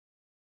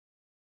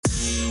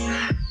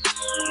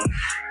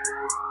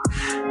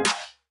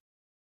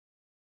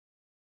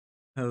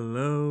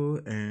Hello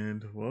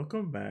and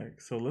welcome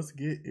back. So let's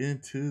get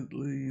into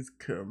these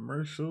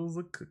commercials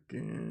of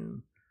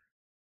cooking.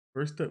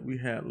 First up, we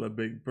had La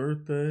Big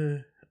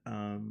Bertha,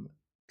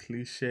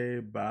 Cliche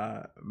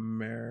by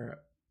Mare.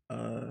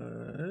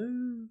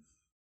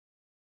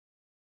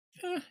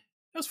 It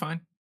was fine.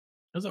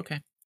 It was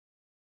okay.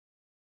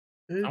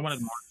 I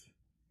wanted more. It's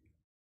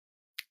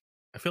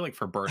I feel like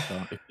for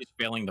Bertha, if she's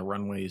failing the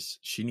runways,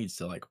 she needs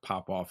to like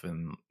pop off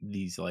in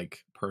these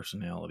like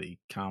personality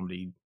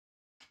comedy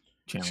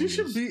she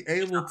should challenges. be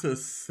able to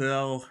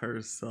sell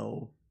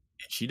herself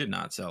She did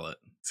not sell it,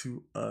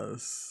 to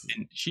us.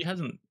 and she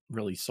hasn't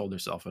really sold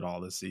herself at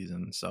all this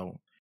season. So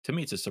to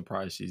me, it's a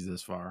surprise she's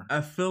this far. I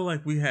feel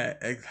like we had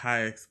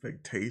high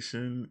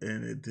expectation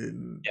and it Yeah,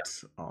 didn't.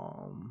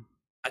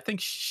 I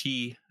think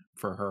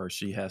for her,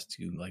 she has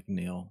to like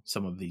nail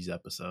some of these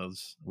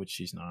episodes, which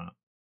she's not,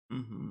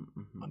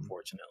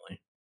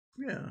 unfortunately.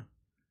 Yeah,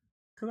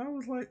 because I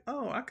was like,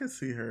 oh, I could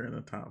see her in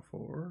the top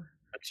four.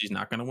 Like, she's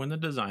not going to win the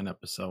design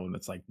episode. And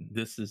it's like,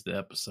 this is the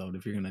episode.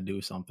 If you're going to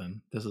do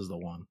something, this is the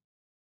one.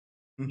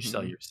 You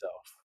sell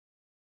yourself.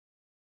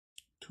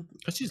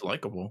 Because she's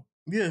likable.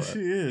 Yeah, she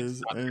is,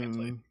 not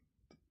translate. and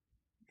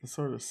it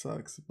sort of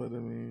sucks. But I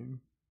mean,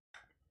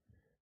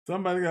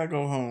 somebody gotta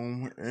go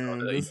home,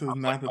 and So, this I is was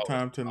not like, the oh,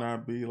 time to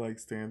not be like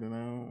standing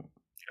out.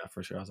 yeah,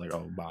 for sure. I was like,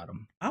 oh,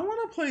 bottom. I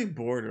want to play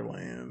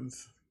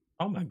Borderlands.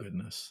 Oh my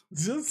goodness.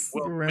 Just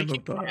Well, a we random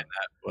keep playing thought.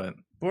 that, but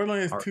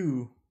Borderlands our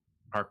 2.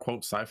 our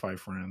quote sci-fi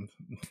friend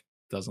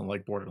doesn't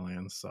like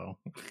Borderlands, so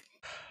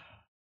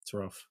it's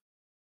rough.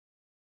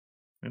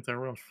 Ain't that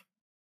rough?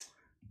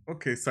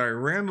 Okay, sorry,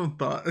 random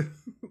thought.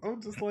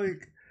 I'm just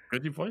like,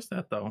 Good you voiced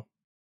that though.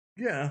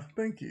 yeah,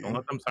 thank Don't you.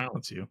 let them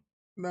silence you.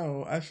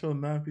 No, I shall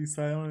not be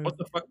silent. What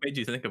the fuck made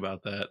you think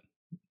about that?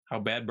 How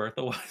bad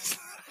Bertha was?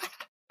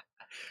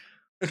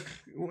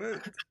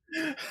 What?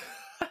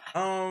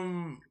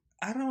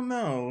 I don't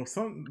know.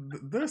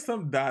 There's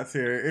some dots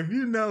here. If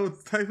you know,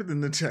 type it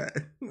in the chat.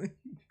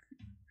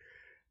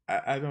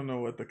 I don't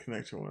know what the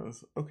connection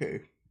was.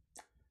 Okay.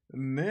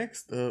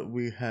 Next up,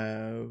 we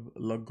have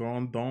La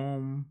Grande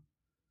Dame.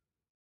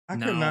 I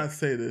could Now, not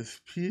say this.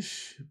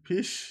 Pish.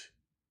 Pish.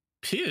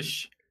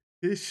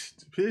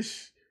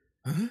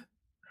 Huh?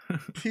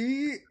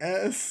 PSCHITT.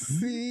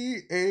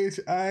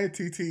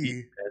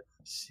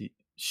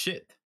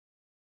 Shit.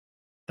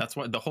 That's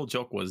why the whole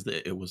joke was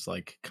that it was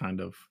like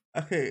kind of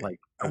Okay, like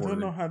I don't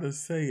know how to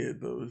say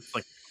it though.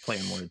 like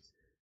playing words.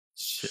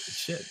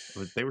 Shit.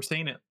 They were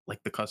saying it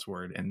like the cuss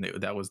word, and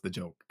that was the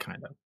joke,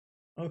 kind of.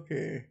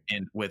 Okay.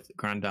 And with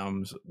Grand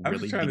Dame's I'm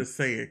just really trying to deep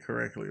say it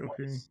correctly,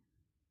 okay?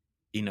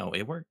 voice,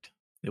 it worked.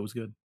 It was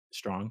good,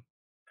 strong.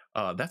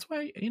 That's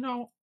why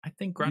I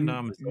think Grand You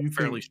Dame is a you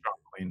fairly think strong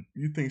queen.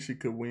 you think she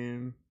could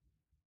win?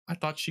 I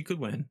thought she could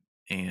win,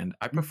 and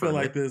I You feel prefer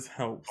like Lip this over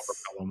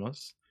helps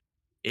Palomas.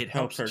 It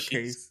helps helps. her She's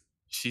case?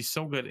 she's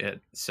so good at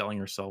selling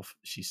herself.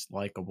 She's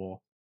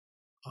likable.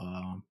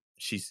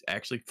 She's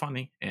actually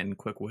funny and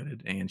quick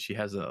witted, and she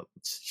has a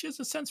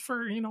sense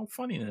for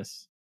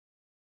funniness.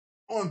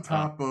 On Uh,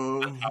 top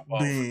on of top of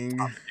being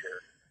top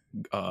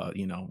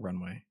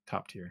runway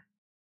top tier.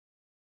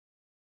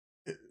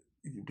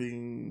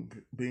 being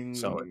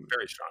So being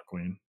very strong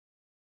queen.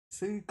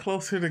 see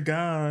closer to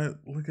God.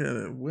 Look at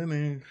it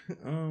winning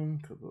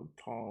because of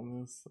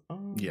tallness.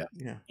 Yeah,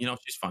 Yeah.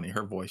 she's funny.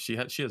 Her voice, she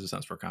has a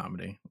sense for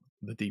comedy.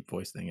 The deep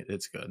voice thing,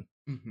 it's good.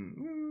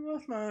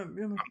 Let's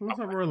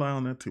not rely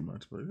on that too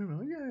much, but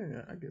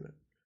yeah, I get it.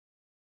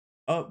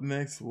 Up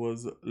next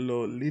was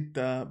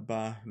Lolita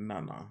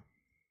Banana.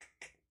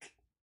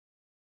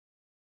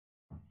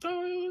 So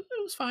it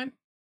was fine.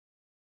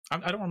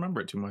 I don't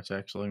remember it too much,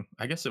 actually.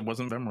 I guess it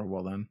wasn't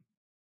memorable then.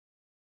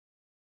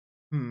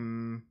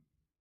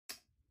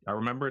 I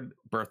remembered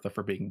Bertha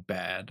for being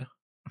bad.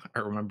 I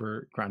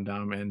remember Grand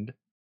Dame and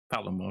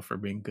Paloma for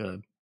being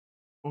good.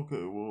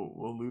 Okay, well,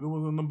 Lolita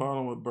was in the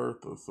bottom with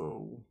Bertha,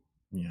 so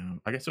Yeah,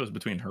 I guess it was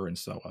between her and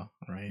Soa,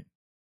 right?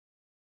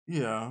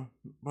 yeah.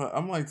 But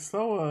I'm like,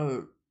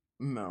 so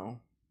no.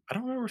 I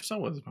don't remember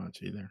Soa as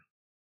much either.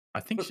 I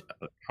think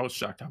But I was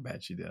shocked how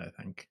bad she did. I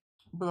think.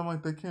 but I'm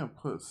like, they can't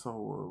put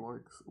Soa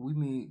like we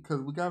need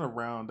because we got to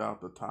round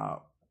out the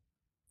top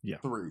Yeah,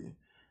 three. I mean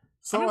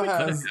Soa we could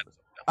have has, had some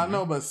I down know,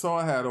 there. but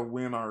Soa had a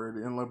win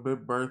already, and like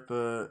bit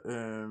Bertha,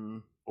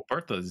 and Well,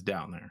 Bertha is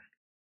down there.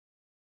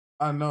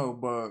 I know,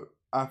 but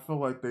I feel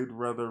like they'd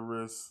rather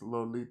risk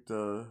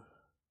Lolita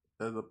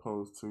as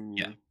opposed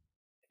Yeah, to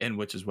and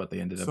which is what they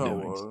ended up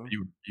doing. So Soa.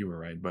 you were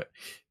right, but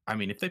I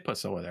mean, if they put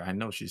Soa there, I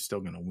know she's still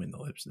gonna win the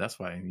lips. That's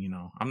why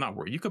I'm not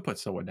worried. You could put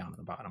Soa down at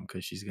the bottom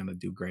because she's gonna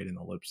do great in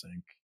the lip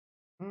sync.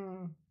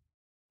 Mm,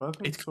 but I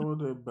think It's Soa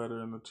did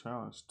better in the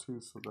challenge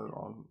too, so that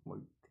all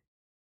like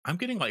I'm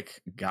getting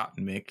like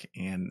Gottmik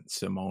and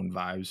Simone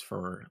vibes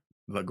for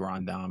the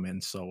Grand Dame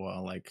and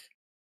Soa, like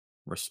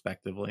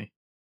respectively.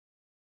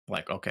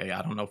 Like, okay,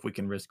 I don't know if we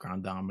can risk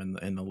Grand Dame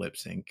in the lip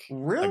sync against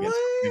who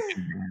really.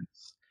 can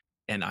dance,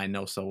 and I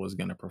know Soa's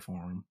gonna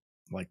perform.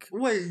 Like,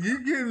 Wait, you're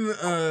getting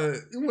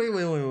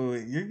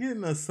wait. You're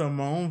getting a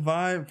Simone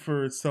vibe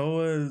for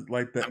Soa,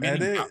 like the I'm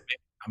getting edit.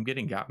 Gottmik. I'm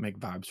getting Gottmik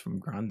vibes from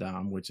Grand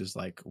Dame, which is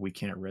like we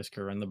can't risk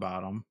her in the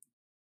bottom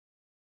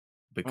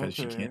because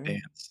she can't Okay.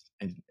 dance,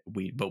 and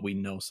we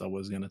know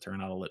someone's gonna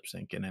turn out a lip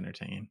sync and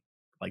entertain,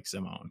 like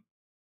Simone.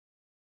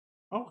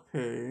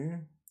 Okay.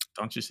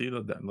 Don't you see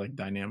the like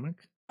dynamic?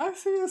 I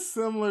see a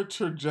similar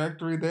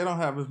trajectory. They don't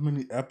have as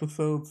many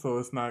episodes, so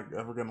it's not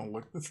ever gonna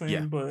look the Yeah,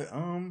 same. But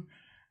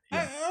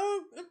yeah.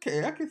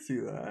 okay, I can see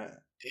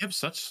that. They have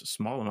such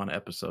small amount of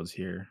episodes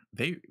here.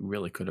 They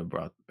really could have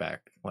brought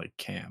back like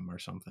Cam or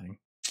something,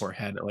 or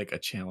had like a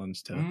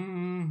challenge to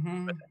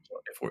Hmm.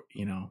 potential if we're.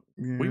 We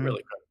Yeah,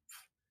 really could.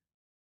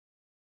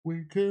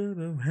 we could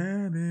have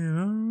had it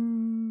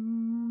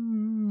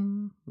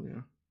on.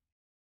 Yeah.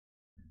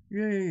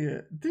 Yeah, yeah,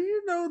 yeah. Do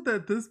you know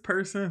that this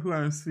person who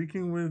I'm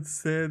speaking with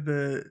said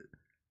that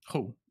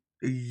Who?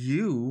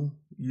 you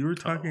were Oh,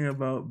 talking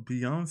about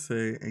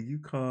Beyonce and you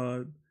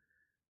called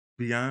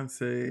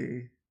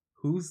Beyonce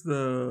who's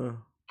the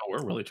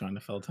we're really trying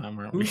to fill time,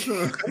 aren't we? who's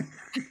the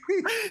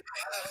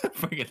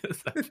Bringing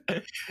this up.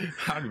 I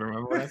don't even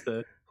remember what I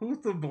said. who's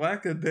the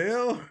black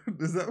Adele?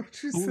 Is that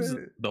what you Who's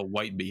said? the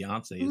white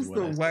Beyonce is Who's what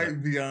the I said.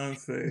 white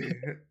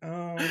Beyonce?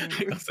 I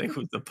was like,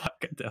 who's the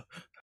black Adele?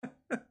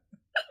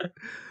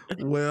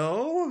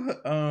 Well,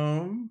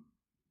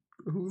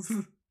 who's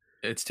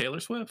It's Taylor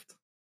Swift.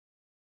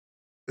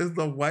 is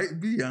the white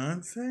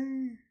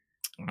Beyonce?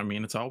 I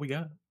mean, it's all we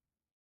got.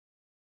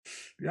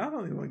 Y'all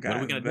don't even What are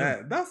we got gonna do?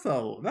 that. That's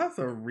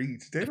a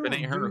reach. They If it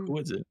ain't don't her, do who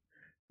is it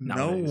no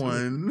nowadays? Who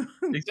is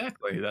one.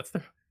 exactly? That's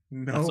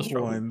No the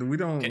struggle. one. We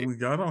don't Okay,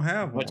 y'all don't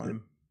have budget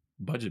one.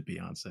 budget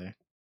Beyonce.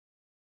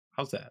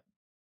 How's that?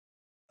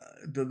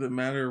 Does it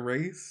matter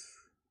race?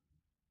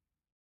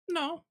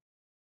 No,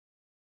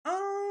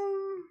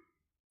 Um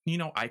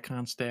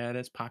icon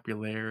status,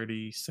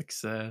 popularity,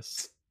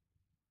 success.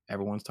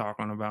 Everyone's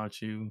talking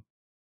about you.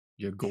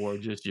 You're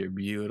gorgeous. You're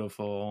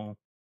beautiful.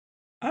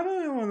 I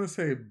don't even want to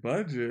say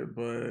budget,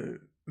 but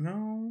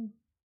no.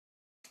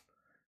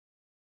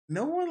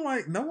 No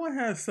one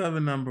has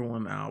 7 number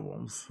 1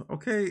 albums.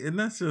 Okay, and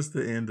that's just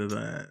the end of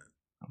that.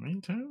 I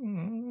mean,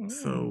 too.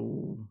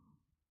 So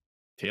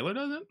Taylor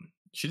doesn't.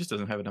 She just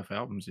doesn't have enough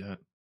albums yet.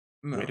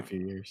 Wait a no. few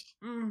years.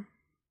 Mm,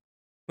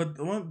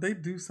 but they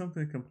do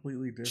something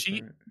completely She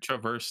different.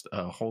 traversed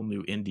a whole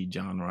new indie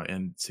genre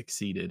and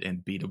succeeded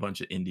and beat a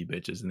bunch of indie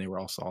bitches, and they were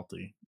all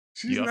salty.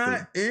 She's You have to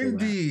not say that.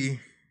 indie.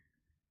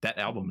 That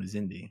album is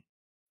indie,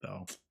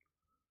 though.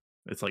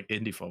 It's like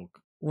indie folk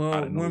out Well,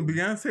 of when nowhere.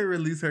 Beyonce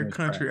released her It was crap.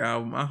 country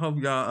album, I hope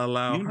y'all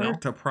allow You her know,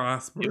 to it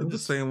prosper the was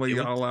same way it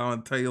was y'all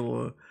allowing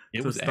Taylor it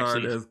to was start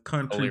actually as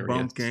country hilarious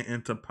bumpkin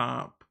into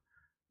pop.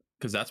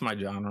 because that's my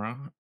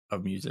genre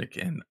of music,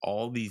 and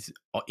all these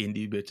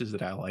indie bitches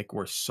that I like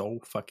were so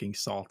fucking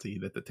salty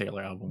that the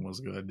Taylor album was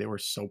good. They were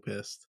so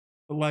pissed.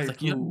 It's Like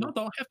like you who?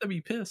 don't have to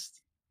be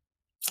pissed.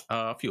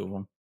 A few of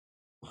them.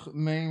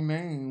 Name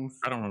names.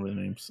 I don't remember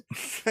the names.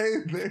 Say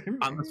their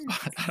On the names.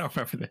 spot, I don't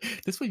remember that.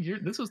 This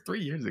was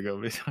 3 years ago,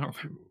 but I don't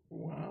remember.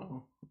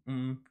 Wow.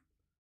 Mm.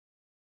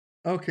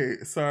 Okay,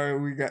 sorry,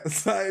 we got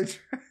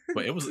sidetracked.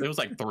 But it was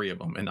like 3 of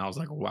them, and I was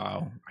like,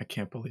 wow, I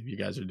can't believe you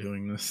guys are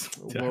doing this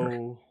to her.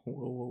 Whoa, whoa,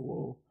 whoa,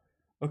 whoa.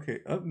 Okay,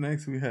 up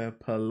next we have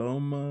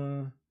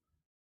Paloma.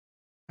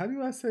 How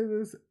do I say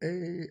this?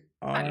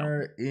 I don't.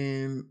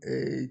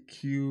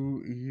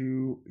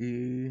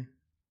 Arnaque.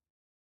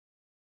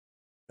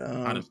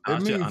 Honestly,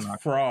 It means I'm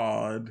not.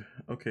 fraud.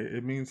 Okay,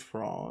 it means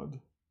fraud.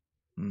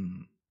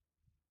 Hmm.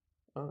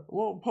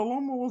 Well,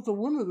 Paloma was the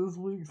winner this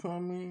week, so I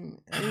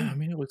mean, I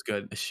mean, it was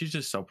good. She's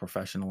just so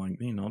professional, and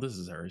this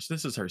is hers.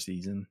 This is her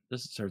season.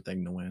 This is her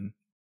thing to win.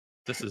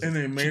 and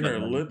they She made does her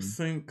lip everything.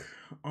 sync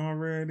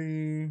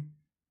already.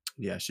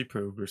 Yeah, she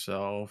proved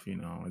herself.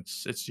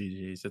 It's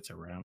GG's. It's a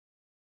wrap.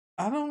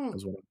 I don't.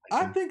 Is what I'm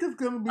I thinking. think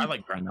it's gonna I be.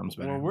 like Grandma's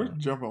Well, better, we're but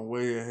jumping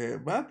way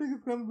ahead, but I think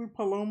it's gonna be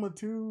Paloma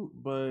too.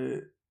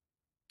 But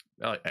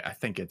I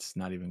think it's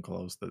not even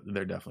close.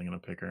 They're definitely gonna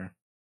pick her.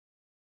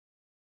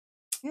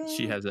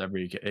 She yeah, has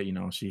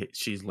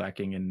she's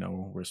lacking in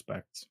no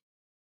respect.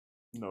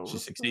 no She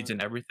succeeds respect.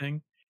 in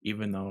everything,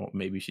 even though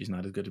maybe she's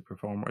not as good a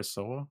performer as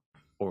Soa,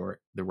 or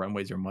the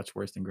runways are much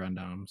worse than Grand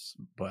Dame's,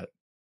 but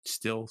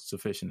still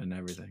sufficient in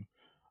everything,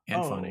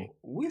 and funny,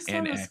 Oh, we and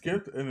sort of acting.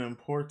 skipped an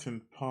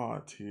important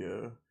part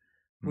here,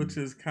 which Mm.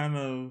 is kind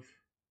of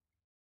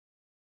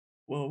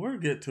well, we'll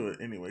get to it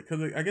anyway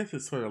because I guess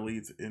it sort of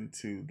leads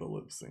into the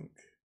lip sync.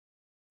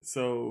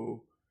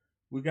 So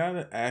we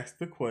gotta ask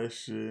the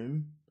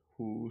question: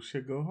 who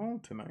should go home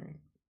tonight?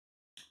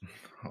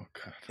 Oh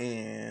God.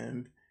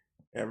 And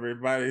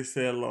everybody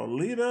said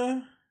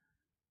Lolita,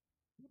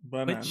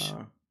 Which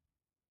banana.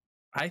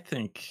 I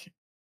think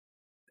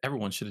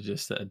everyone should have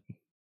just said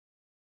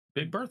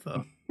Big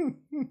Bertha.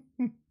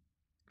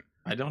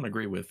 I don't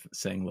agree with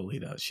saying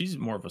Lolita. She's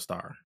more of a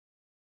star.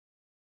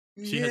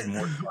 She has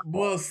more Yeah, star well,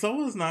 quality.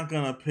 so is not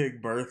gonna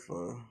pick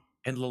Bertha.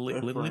 And That's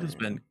Lolita's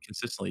been fine.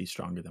 consistently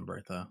stronger than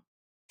Bertha.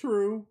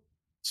 True.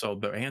 So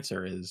the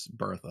answer is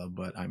Bertha,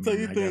 but I So mean,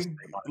 you I guess think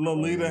they wanted to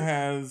roll Lolita with it.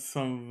 has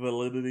some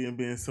validity in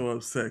being so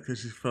upset because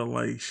she felt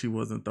like she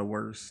wasn't the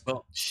worst?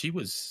 Well, she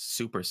was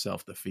super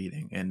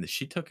self-defeating, and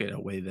she took it a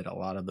way that a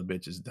lot of the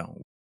bitches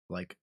don't.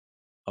 Like,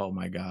 "Oh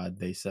my god,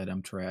 they said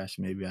I'm trash,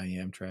 maybe I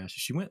am trash."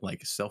 She went,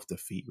 like,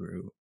 self-defeat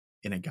route,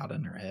 and it got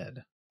in her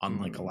head.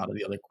 Unlike a lot Mm. of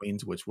the other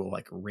queens, which will,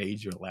 like,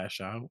 rage or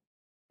lash out,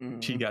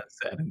 she Mm. got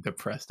sad and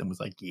depressed and was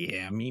like,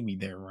 "Yeah, Mimi,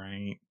 they're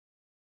right."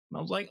 And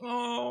I was like,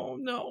 "Oh,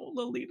 no,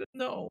 Lolita,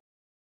 no.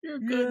 You're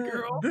a good Yeah,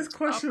 girl. this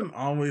Stop it." question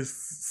always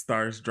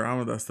starts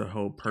drama. That's the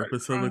whole Started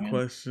purpose of the crying.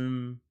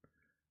 question.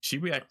 She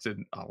reacted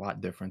a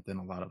lot different than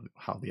a lot of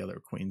how the other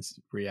queens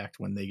react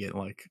when they get,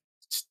 like,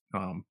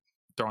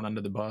 thrown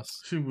under the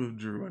bus. She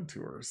withdrew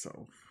into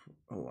herself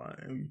a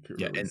lot, and you could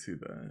Yeah, really see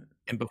that.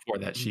 and before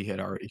that, she had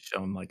already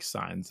shown, like,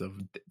 signs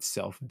of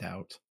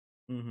self-doubt,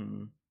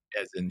 Mm-hmm.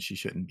 as in she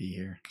shouldn't be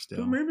here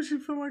So still. maybe she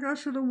felt like I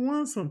should have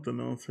won something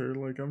else. Her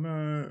like I'm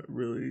not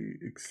really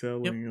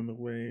Yep, excelling in the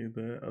way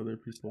that other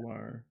people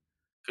are.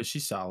 because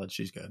she's solid,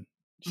 she's good,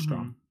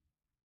 Mm-hmm. strong,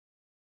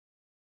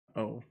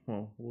 Oh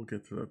well, we'll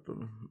get to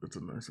that. It's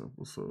a nice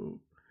episode.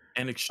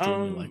 and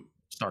extremely, like, Um,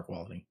 star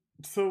quality.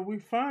 so we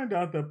find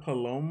out that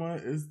Paloma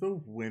is the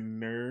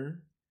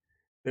winner.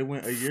 They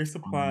win a year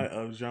supply Um,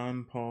 of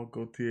Jean Paul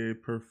Gaultier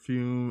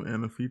perfume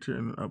and a feature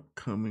in an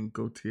upcoming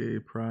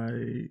Gaultier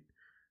Pride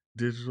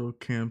digital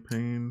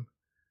campaign.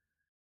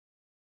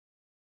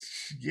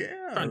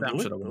 Yeah, Grand Dame look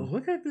shoulda won.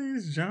 look at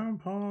these Jean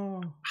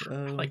Paul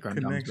I like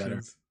Grand Dame's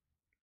better, connections.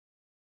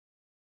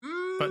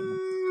 but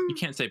you Mm,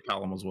 can't say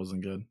Palomas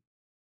wasn't good.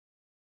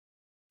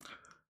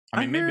 I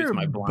I mean, maybe it's hear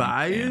my blind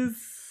stan.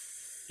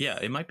 Yeah,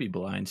 bias, it might be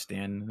blind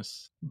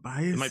stanness.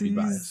 It might be biases,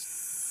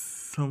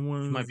 biased.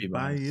 It might someone's be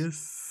biased.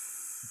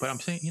 But I'm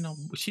saying,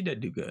 bias. she did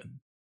do good.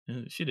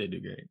 She did do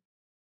great.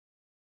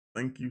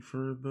 Thank you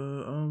for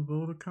the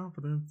vote of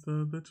confidence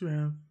that you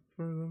have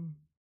for them.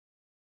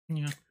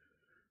 Yeah,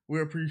 We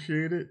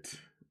appreciate it.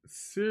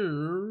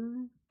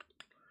 So,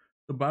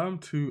 the bottom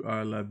two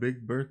are La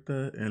Big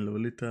Bertha and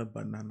Lolita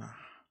Banana.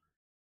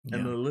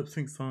 And yeah. the lip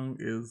sync song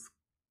is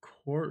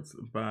Quartz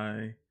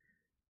by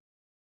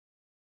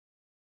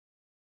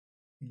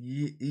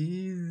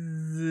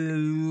Yeezoot.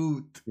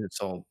 It's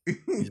all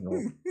it's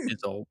all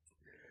it's all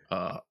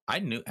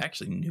I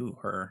actually knew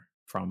her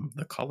from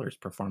the Colors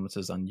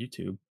performances on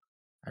YouTube.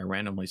 I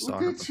randomly Look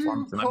saw her at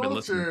performance you, and I've been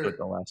listening to it culture.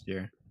 the last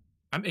year.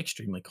 I'm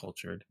extremely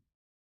cultured.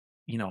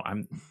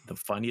 I'm the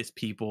funniest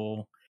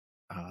people.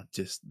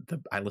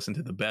 I listen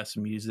to the best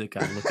music.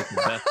 I look at the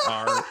best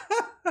art.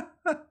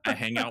 I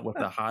hang out with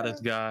the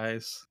hottest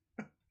guys.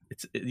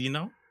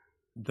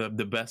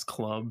 The best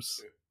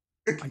clubs.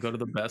 I go to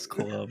the best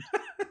clubs.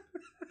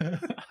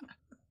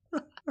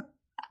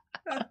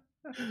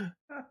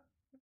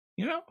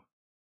 you know?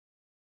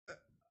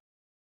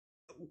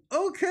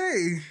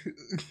 Okay.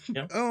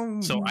 Yep.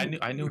 So um.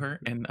 I knew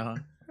her and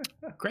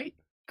great,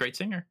 great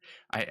singer.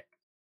 I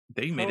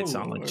They made Oh it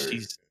sound like Lord.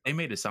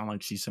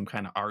 she's some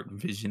kind of art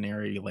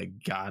visionary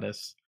like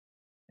goddess.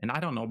 And I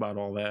don't know about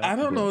all that, I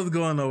don't know but what's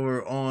going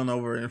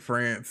over in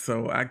France,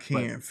 so I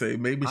but can't say.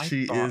 Maybe I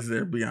she thought is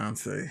their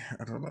Beyonce.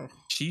 I don't know.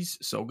 she's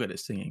so good at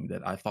singing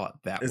that I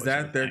thought that Is was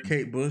her that their thing.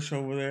 Kate Bush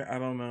over there? I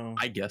don't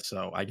know. I guess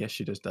so. I guess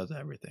she just does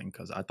everything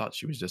because I thought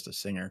she was just a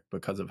singer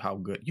because of how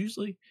good.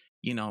 Usually,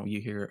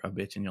 you hear a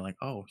bitch and you're like,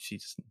 oh,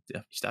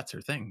 that's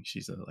her thing.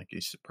 She's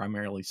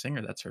primarily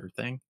singer. That's her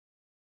thing.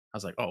 I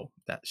was like, oh,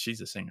 that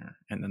she's a singer.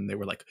 And then they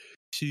were like,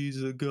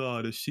 she's a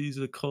goddess. She's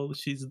a cult.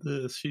 She's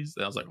this.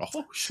 I was like,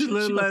 oh She shit,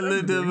 looked she does like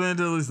Linda everything.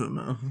 Evangelista.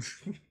 No.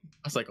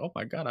 I was like, oh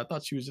my god, I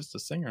thought she was just a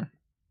singer.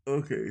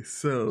 Okay,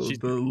 so She's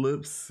the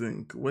lip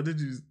sync. What did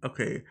you?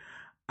 Okay,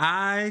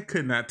 I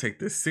could not take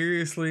this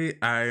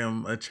seriously. I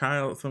am a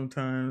child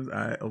sometimes.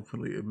 I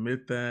openly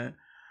admit that.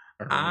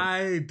 or I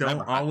I have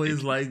don't a hot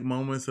always take. like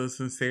moments of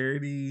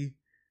sincerity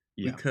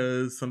Yeah,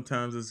 because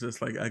sometimes it's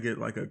just like I get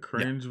like a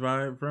yeah, cringe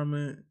vibe from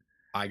it.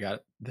 I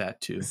got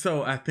that too.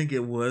 So I think it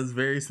was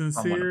very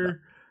I'm one of them.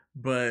 sincere,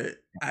 but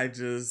I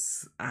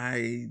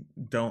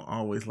don't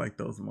always like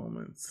those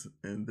moments.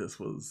 And this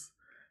was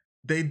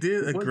they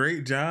did It a was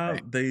great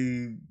okay. job.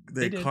 They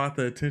They did. caught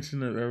the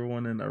attention of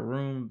everyone in the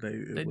room.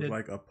 It They was did.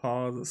 like a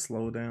pause, a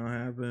slowdown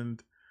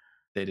happened.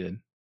 They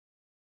did.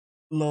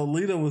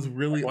 Lolita was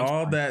really Everyone's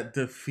all fine. that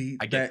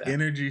I defeat, get that that.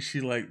 energy. She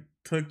like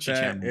took She that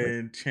channeled it.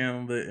 and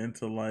channeled it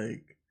into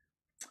like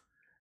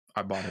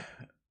I bought it.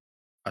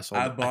 I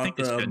sold I it. I think bought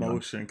it's the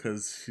genuine. emotion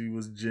because she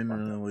was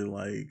Bought that. genuinely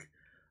like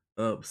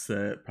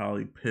upset,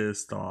 probably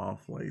pissed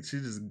off. Like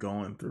she's just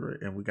going through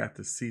it, and we got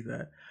to see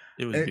that.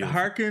 It was It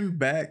beautiful. harkened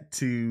back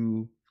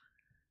to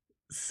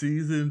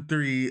season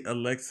 3,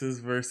 Alexis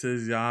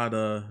versus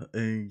Yada,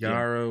 and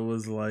Yeah, Yara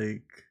was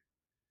like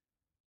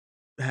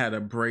had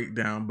a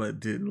breakdown, but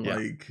didn't yeah.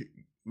 like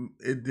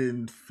it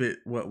didn't fit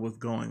what was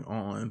going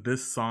on.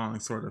 This song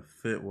sort of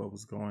fit what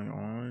was going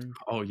on.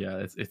 Oh yeah,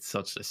 it's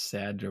such a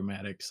sad,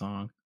 dramatic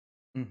song.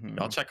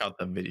 Y'all Hmm. check out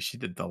the video. She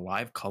did the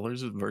live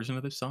colors version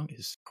of this song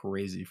is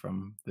crazy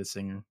from the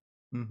singer.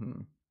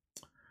 Hmm.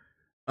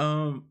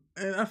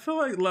 And I feel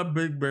like La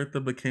Big Bertha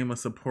became a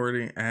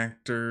supporting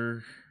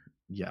actor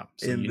Yeah,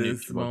 so in you knew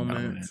this she wasn't gonna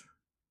win. moment.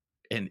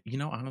 And,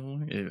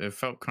 honestly, it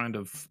felt kind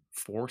of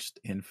forced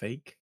and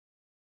fake.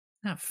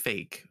 Not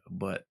fake,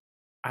 but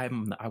I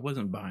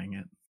wasn't buying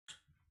it.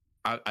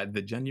 I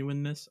the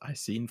genuineness I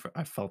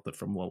felt it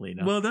from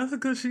Lolita. Well, that's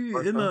because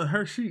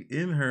Bertha, she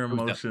in her it was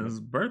desperate. emotions.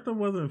 Bertha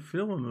wasn't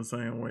feeling the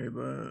same way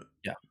that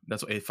Yeah,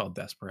 that's what it felt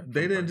desperate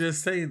they from didn't Bertha.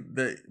 just say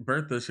that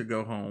Bertha should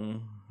go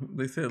home.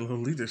 They said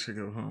Lolita should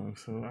go home.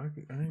 So I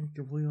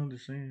completely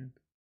understand.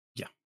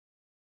 Yeah,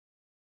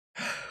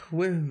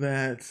 With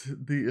that,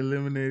 the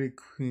eliminated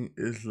queen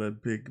is La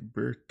Big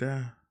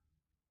Bertha.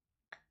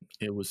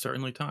 it was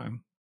certainly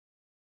time.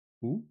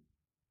 Ooh,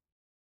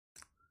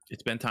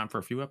 It's been time for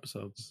a few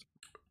episodes.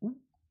 ooh.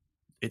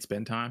 It's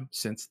been time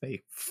since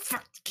they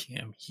fucked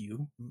Cam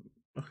Hugh.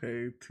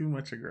 Okay, too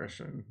much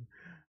aggression.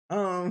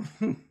 Um,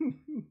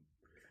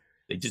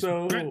 They just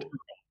bent so her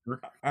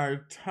over. our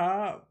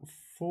top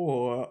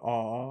four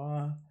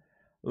are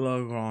Le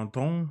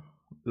Grandon,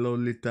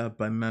 Lolita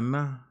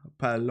Banana,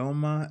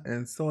 Paloma,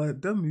 and Soy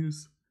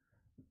Demuse.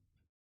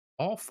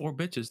 All 4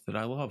 bitches that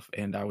I love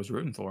and I was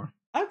rooting for.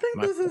 I think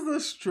My this is a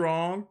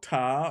strong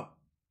top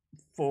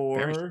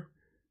very four.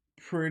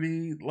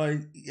 Pretty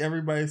like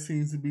everybody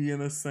seems to be in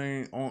the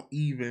same on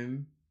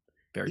even.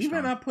 very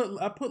Even strong.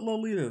 I put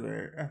Lolita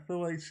there. I feel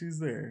like she's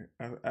there.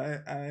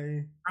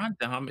 I Ron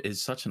Dom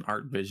is such an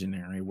art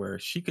visionary where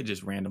she could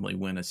just randomly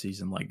win a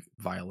season like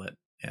Violet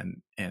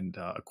and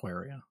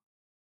Aquaria.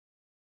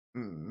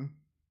 mm,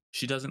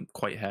 She doesn't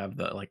quite have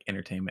the like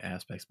entertainment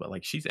aspects, but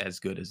like she's as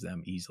good as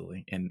them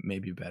easily and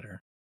maybe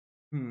better.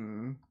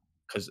 mm,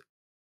 Because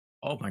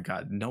oh my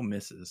god, no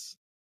misses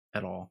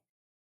at all.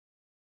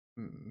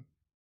 mm,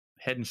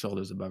 Head and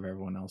shoulders above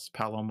everyone else.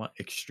 Paloma,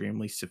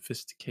 extremely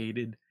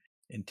sophisticated,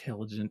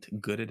 intelligent,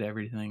 good at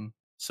everything.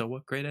 So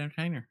what? Great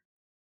entertainer.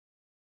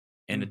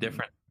 And a mm,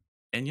 different,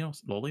 and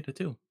Lolita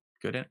too.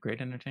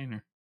 Great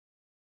entertainer.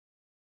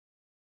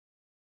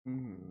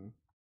 mm.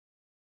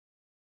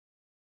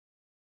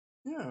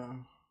 Yeah.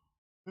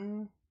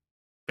 Mm,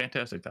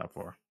 Fantastic top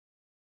 4.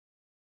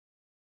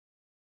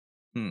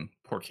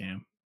 Poor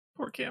Cam.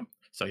 Poor Cam.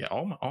 So yeah,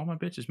 all my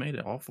bitches made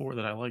it. All 4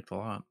 that I liked a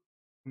lot,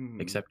 mm.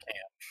 except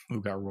Cam,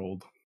 who got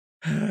rolled.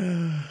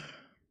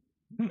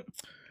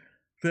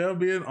 They'll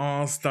be in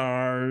All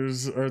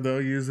Stars, or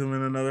they'll use them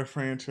in another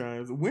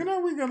franchise. When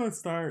are we gonna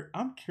start?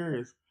 I'm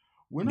curious.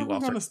 When are New we All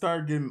Star. gonna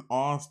start getting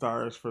All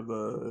Stars for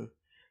the?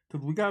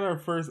 Because we got our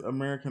first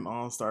American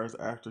All Stars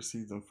after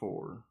season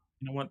 4.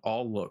 You know what?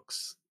 All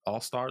looks,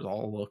 all stars,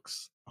 all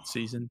looks.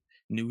 Season,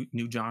 new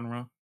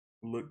genre.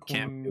 Look,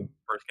 Cam, Queen.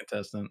 first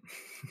contestant.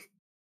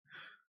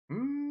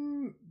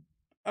 Mm,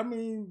 I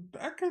mean,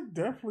 that could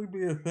definitely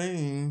be a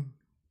thing.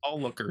 All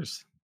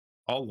lookers,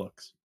 all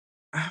looks.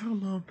 I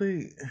don't know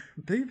if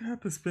they'd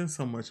have to spend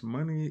so much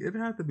money. It'd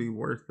have to be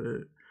worth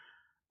it.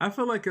 I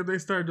feel like if they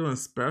start doing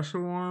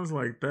special ones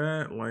like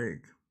that,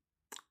 like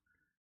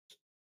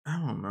I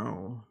don't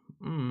know.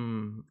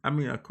 I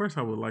mean, of course,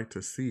 I would like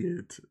to see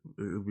it.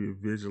 It would be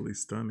visually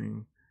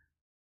stunning,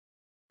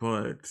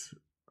 but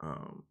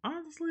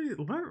honestly,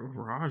 let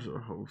Raja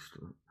host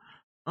it.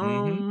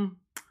 Mm-hmm. Um,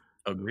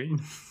 Agreed.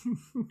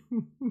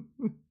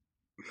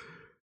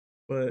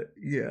 but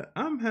yeah,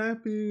 I'm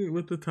happy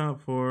with the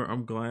top four.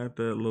 I'm glad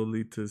that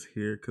Lolita's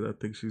here because I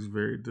think she's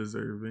very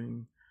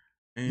deserving,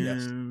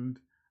 Yes. and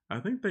I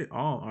think they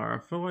all are. I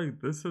feel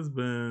like this has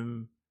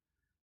been.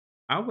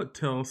 I would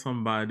tell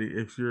somebody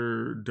if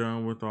you're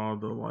done with all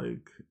the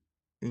like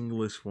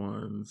English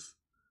ones,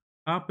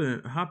 hop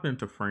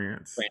into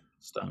France. France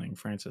is stunning.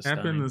 France is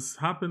stunning.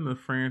 Hop into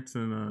France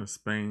and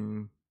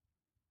Spain.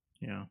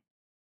 Yeah.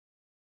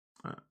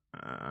 I,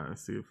 I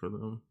see it for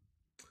them.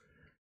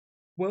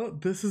 Well,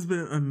 this has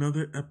been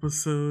another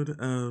episode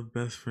of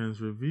Best Friends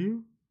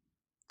Review.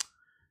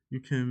 You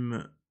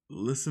can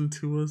listen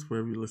to us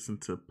wherever you listen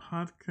to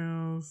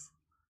podcasts,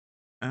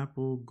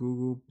 Apple,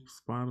 Google,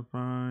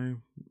 Spotify,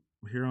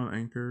 here on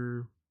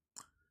Anchor,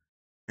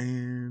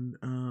 and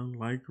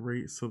like,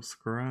 rate,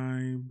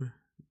 subscribe,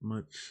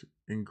 much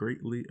and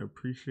greatly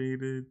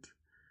appreciated.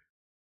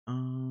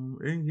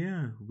 And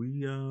yeah,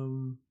 we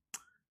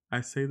I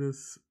say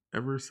this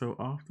ever so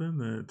often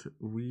that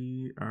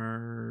we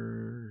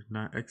are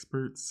not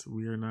experts.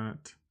 We are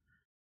not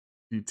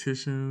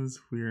beauticians.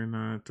 We are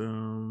not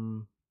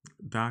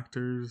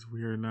doctors.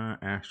 We are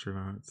not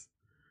astronauts.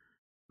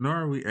 Nor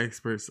are we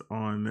experts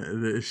on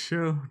this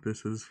show.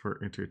 This is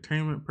for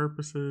entertainment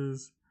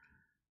purposes.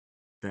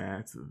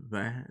 That's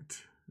that.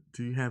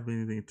 Do you have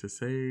anything to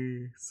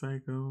say,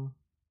 Psycho?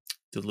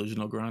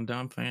 Delusional Grand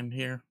Dame fan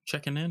here,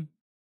 checking in.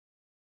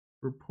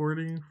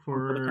 Reporting One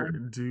for the for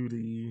call.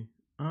 duty.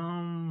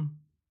 Um,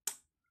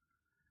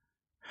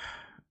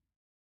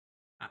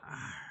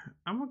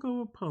 I'm gonna go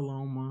with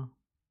Paloma.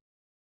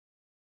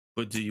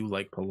 But do you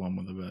like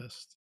Paloma the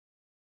best?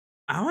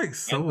 I like And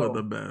Soa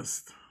the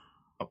best.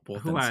 well,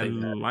 Who then I say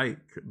that. like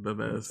the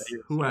Then say best.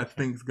 you're a Who I Soa fan.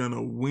 think's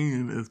gonna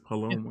win is Yeah.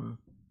 Paloma.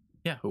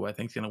 Yeah, who I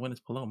think's gonna win is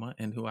Paloma,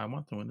 and who I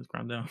want to win is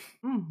Grand Dame.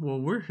 Well,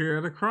 we're here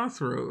at a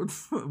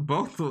crossroads,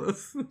 both of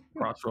us.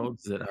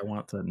 Crossroads that I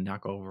want to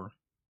knock over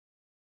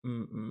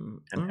Mm-mm.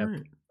 and All have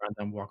right. Grand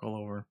Dame walk all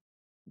over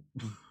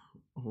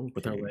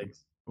with her Okay.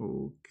 legs.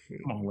 Come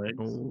Okay. on, legs.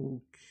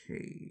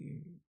 Okay.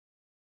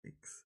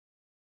 Thanks.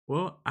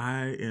 Well,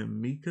 I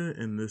am Mika,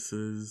 and this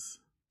is,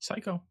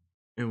 Psycho.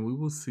 and we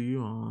will see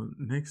you on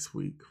next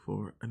week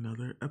for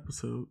another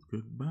episode.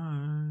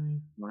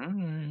 Goodbye.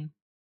 Right.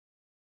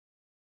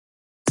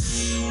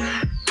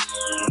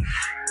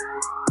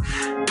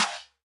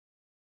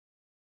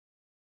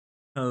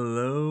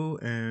 Hello,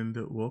 and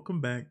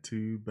welcome back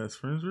to Best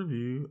Friends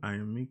Review. I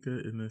am Mika,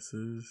 and this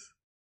is,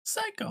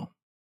 Psycho.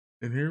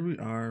 and here we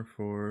are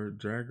for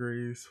Drag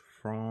Race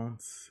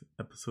France,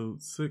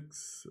 episode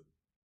 6,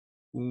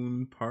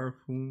 Un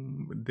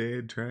Parfum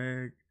Dead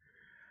Drag.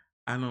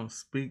 I don't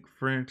speak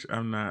French.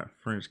 I'm not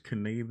French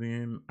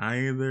Canadian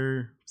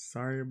either.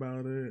 Sorry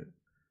about it.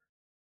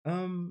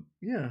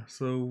 Yeah,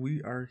 so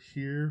we are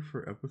here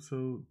for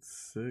episode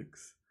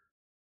 6,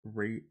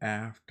 right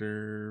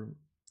after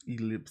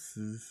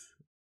Ellipse's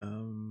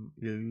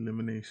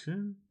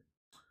elimination.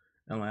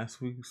 And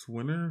last week's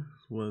winner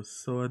was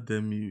Soa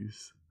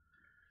Demuse.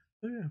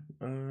 So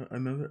yeah,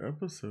 another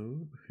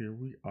episode. Here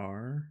we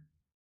are.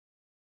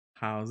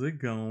 How's it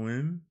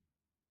going?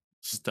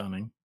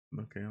 Stunning.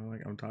 Okay,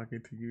 I'm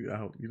talking to you. I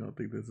hope you don't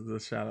think this is a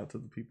shout out to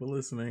the people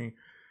listening.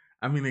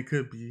 I mean, it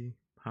could be.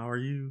 How are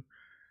you?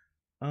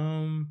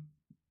 Um,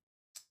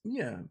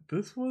 yeah,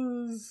 this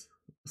was,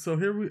 so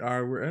here we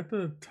are. We're at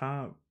the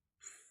top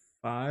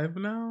 5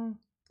 now.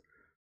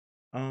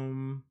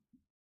 Um,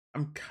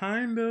 I'm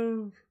kind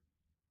of,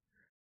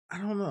 I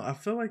don't know. I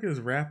feel like it's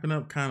wrapping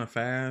up kind of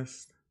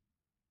fast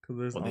because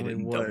there's Well, they only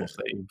didn't double what,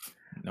 save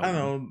no I one.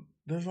 know.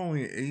 There's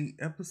only 8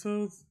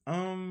 episodes.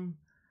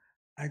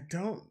 I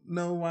don't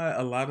know why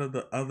a lot of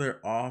the other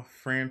off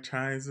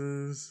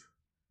franchises,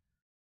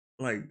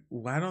 like,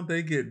 why don't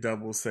they get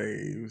double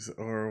saves,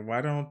 or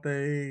why don't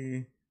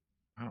they,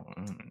 I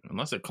don't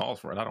unless it calls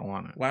for it, I don't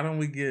want it. why don't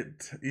we get,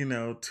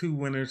 2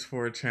 winners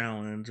for a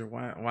challenge, or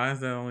why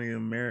is that only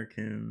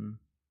American?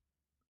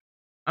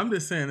 I'm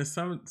just saying there's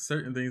some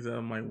certain things that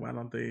I'm like, why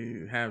don't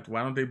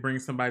they bring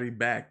somebody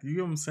back? You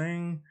know what I'm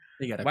saying?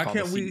 They gotta Why call the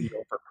can't we,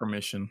 CEO for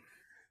permission.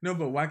 no,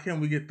 but why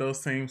can't we get those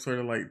same sort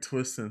of like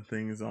twists and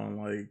things on,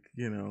 like,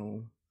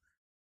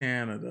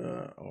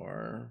 Canada,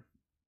 or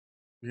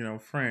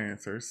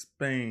France or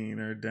Spain,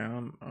 or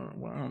down,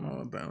 well, I don't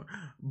know down,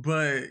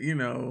 but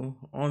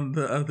on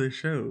the other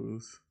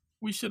shows.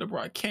 We should have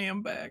brought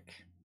Cam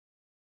back.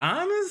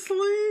 Honestly,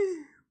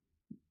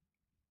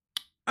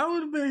 I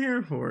would have been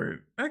here for it.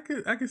 I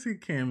could see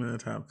Cam in the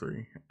top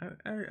 3.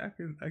 I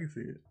could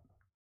see it.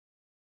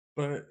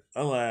 But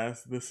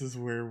alas, this is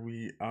where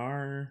we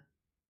are.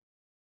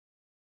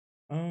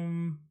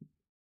 Um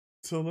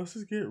so let's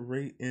just get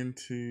right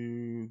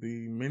into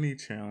the mini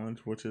challenge,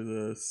 which is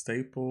a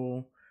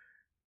staple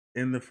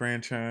in the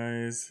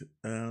franchise.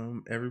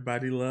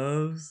 Everybody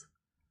loves.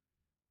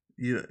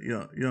 You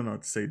don't know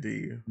what to say, do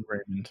you?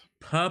 Raymond.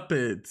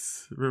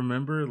 Puppets.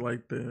 Remember,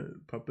 like, the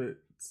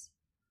puppets?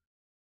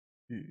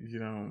 You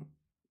don't,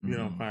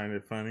 Mm, find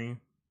it funny?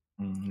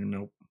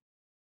 nope.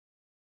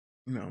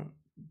 No.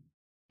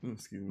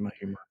 Excuse me. My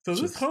humor. So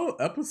It's this just whole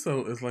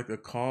episode is like a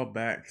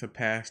callback to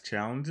past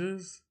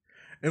challenges.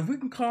 If we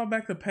can call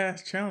back to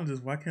past challenges,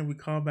 why can't we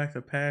call back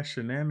to past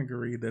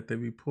shenanigery that they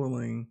be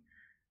pulling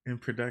in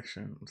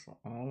production? That's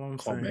all I'm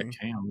call back saying.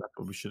 Cam. That's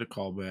what we should have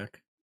called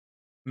back.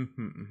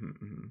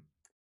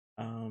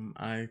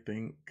 I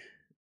think,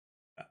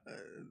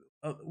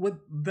 with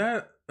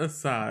that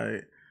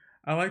aside,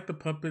 I like the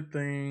puppet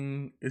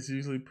thing. It's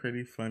usually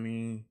pretty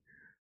funny.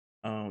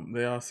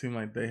 They all seem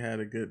like they had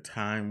a good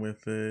time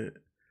with it,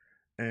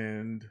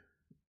 and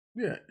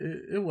yeah,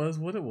 it was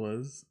what it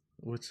was,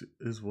 which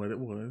is what it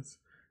was.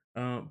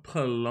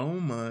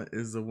 Paloma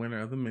is the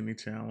winner of the mini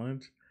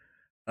challenge.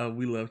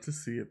 We love to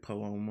see it,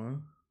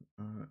 Paloma,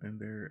 and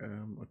their,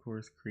 of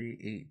course,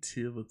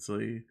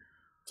 creativity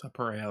It's up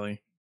her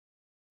alley.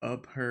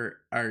 up her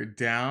or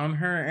down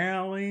her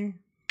alley.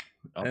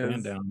 Up and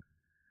As, down.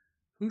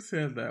 who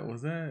said that?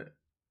 Was that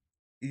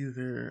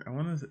either? I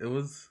want to. It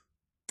was.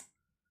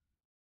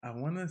 I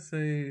want to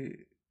say.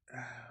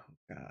 Oh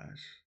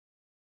gosh,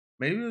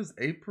 maybe it was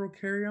April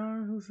Carry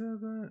On who said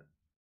that.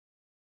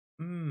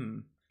 Hmm.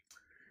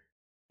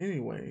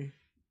 Anyway,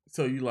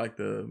 so you like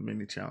the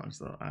mini challenge,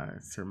 though? I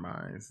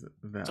surmise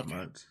It's that okay.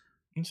 much.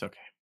 It's okay.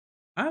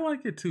 I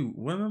like it too.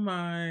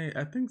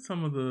 I think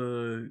some of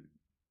the,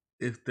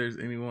 if there's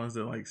any ones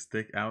that like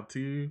stick out to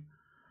you,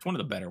 It's one of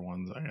the better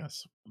ones, I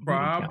guess. Mini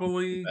challenge is the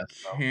probably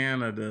best though.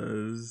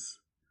 Canada's,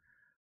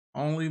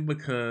 only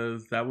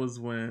because that was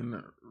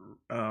when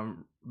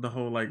the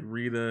whole like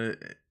Rita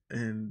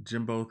and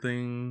Jimbo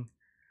thing,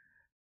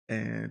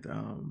 and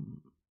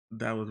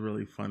that was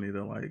really funny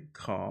to like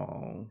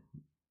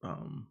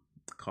um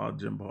call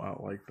Jimbo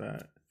out like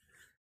that.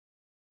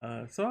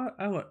 So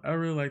I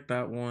really like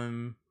that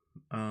one.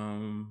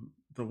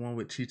 The one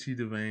with Chi Chi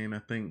Devane.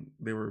 I think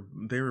they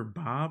were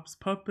Bob's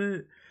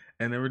puppet,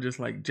 and they were just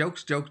like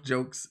jokes, jokes,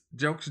 jokes,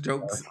 jokes,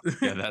 jokes.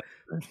 Yeah,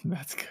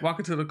 that's good.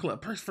 Walking to the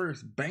club, purse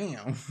first,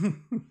 bam.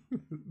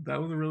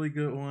 That was a really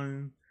good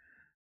one.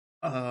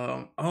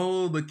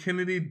 Oh, the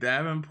Kennedy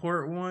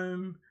Davenport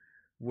one,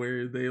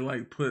 where they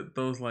like put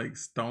those like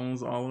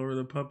stones all over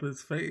the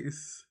puppet's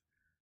face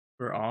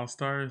for All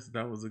Stars.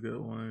 That was a good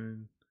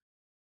one.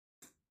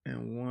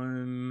 And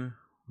one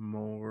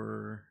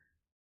more.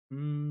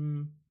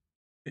 Mm,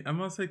 I'm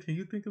gonna say, can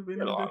you think of We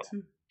any had a of lot that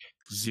of too?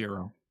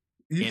 0.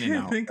 You In and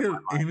can't out. think In of my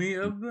mind, any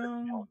in of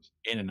them.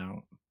 in and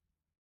out.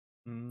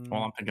 All Mm,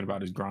 I'm thinking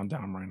about is Grand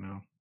Dame right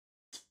now.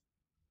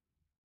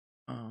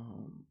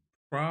 um,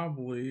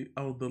 probably.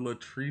 Oh, the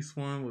Latrice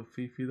one with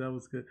Fifi. That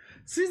was good.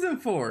 Season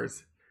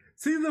 4's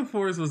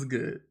was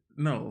good.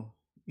 No,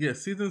 yeah,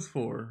 season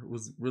 4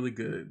 was really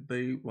good.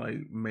 They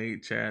like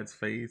made Chad's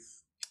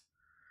face.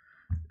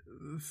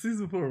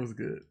 Season 4 was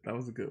good. That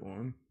was a good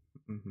one.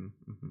 Hmm,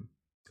 hmm.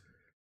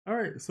 All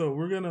right, so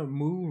we're gonna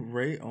move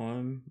right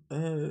on.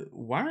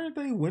 Why aren't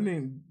they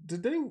winning?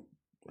 Did they?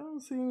 I don't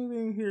see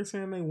anything here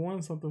saying they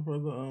won something for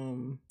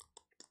the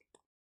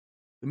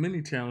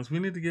mini challenge. We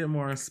need to get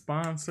more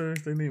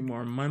sponsors. They need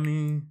more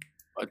money.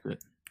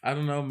 Budget. I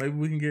don't know. Maybe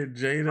we can get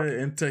Jada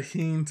and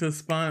Tahine to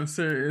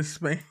sponsor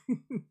Spain.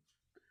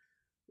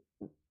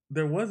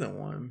 There wasn't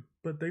one,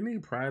 but they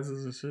need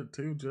prizes and shit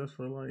too, just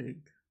for like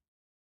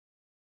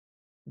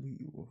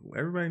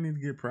everybody needs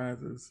to get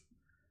prizes.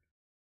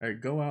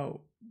 Like go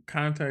out,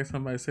 contact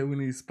somebody, say we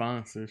need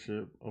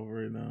sponsorship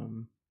over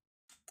in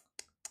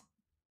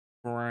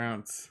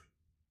France.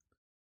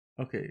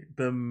 Okay,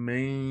 the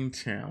main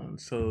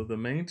challenge. So the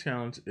main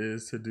challenge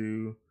is to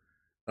do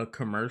a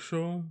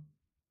commercial.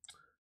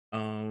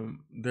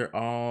 They're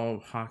all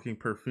hawking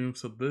perfume.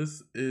 So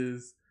this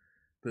is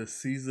the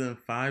season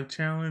 5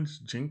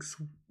 challenge. Jinx,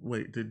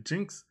 wait, did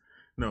Jinx?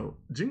 No,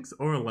 Jinx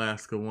or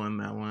Alaska won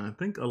that one. I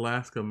think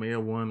Alaska may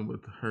have won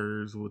with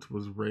hers, which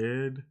was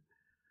red,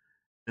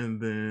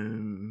 and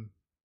then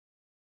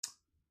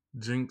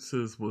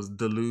Jinx's was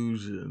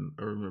Delusion.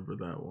 I remember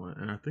that one,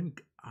 and I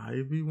think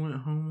Ivy went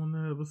home on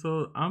that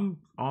episode. I'm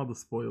all the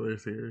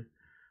spoilers here.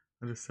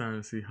 I'm just trying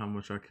to see how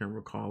much I can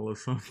recall of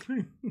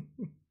something.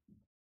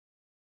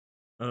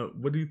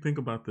 What do you think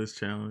about this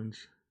challenge?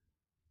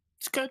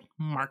 It's good,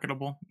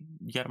 marketable.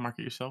 You got to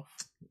market yourself.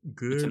 It's an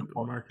Good,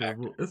 important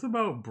marketable. factor. It's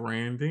about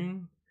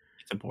branding,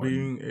 It's important.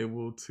 being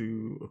able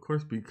to, of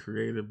course, be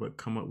creative, but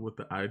come up with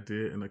the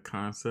idea and the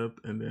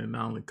concept, and then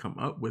not only come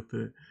up with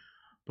it,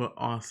 but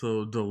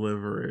also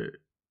deliver it.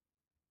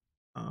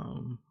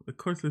 Of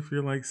course, if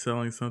you're like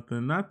selling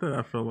something, not that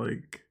I feel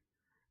like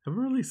I've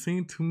really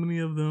seen too many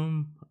of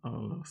them.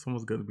 Oh,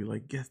 someone's gonna be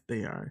like, yes,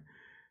 they are.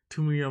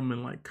 Too many of them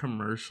in like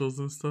commercials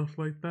and stuff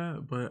like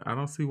that, but I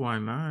don't see why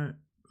not.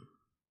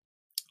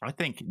 I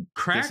think this is an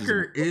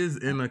Cracker important is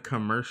in a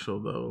commercial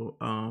though.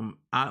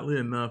 Oddly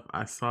enough,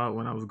 I saw it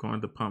when I was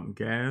going to pump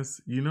gas.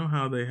 You know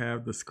how they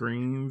have the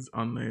screens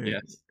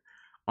Yes.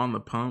 on the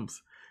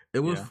pumps? It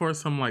was Yeah. for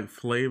some like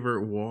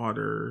flavored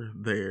water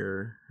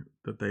there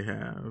that they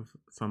have,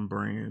 some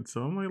brand.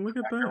 So I'm like, look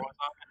at Cracker that. was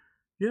on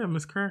Yeah,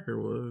 Miss Cracker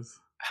was.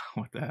 it.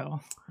 What the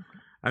hell?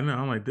 I know.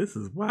 I'm like, this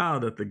is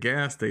wild at the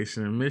gas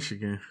station in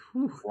Michigan.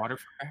 Whew. Water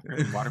for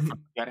cracker. Water for you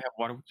got to have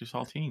water with your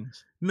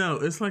saltines. No,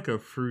 it's like a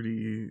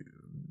fruity,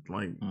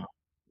 like Mm.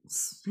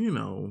 you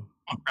know,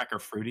 Cracker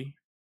fruity.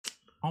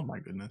 Oh my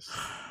goodness.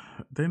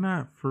 they're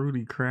not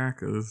fruity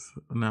crackers.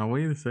 Now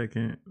wait a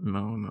second.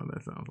 No, no,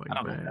 that sounds I like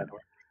don't know what that bad.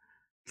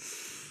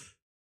 was.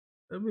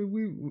 I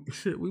mean,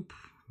 shit.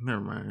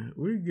 Never mind.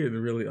 We're getting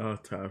really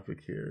off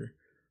topic here.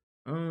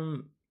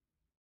 Um,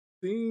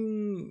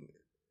 thing.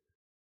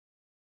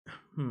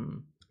 Hmm.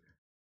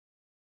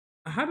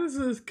 How does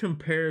this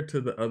compare to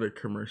the other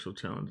commercial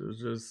challenges?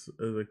 Just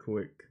as a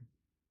quick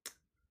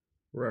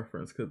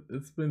reference, because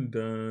it's been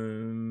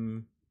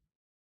done.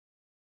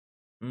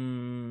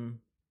 Mm,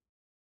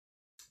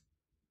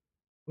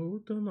 well,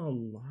 we've done a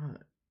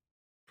lot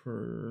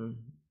for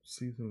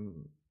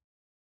season.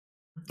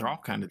 They're all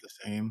kind of the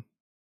same.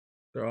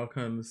 They're all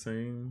kind of the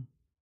same.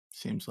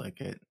 Seems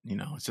like it.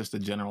 It's just a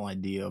general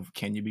idea of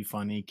can you be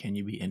funny? Can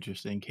you be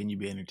interesting? Can you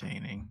be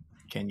entertaining?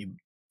 Can you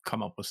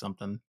come up with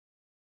something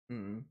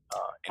Mm.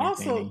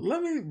 Also, entertaining?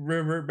 let me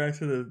revert back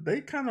to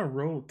they kind of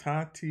wrote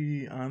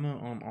Tatiana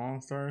on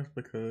All Stars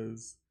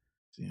because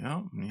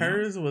Yeah, yeah.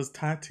 hers was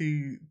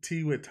Tati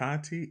T with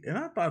Tati, and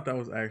I thought that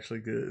was actually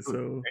good. It was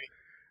So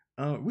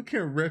great. we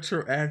can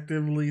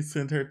retroactively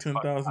send her ten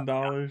But, thousand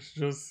dollars.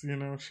 Just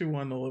she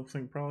won the lip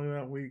sync probably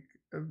that week.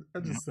 I'm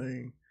yeah, just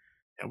saying.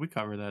 yeah, we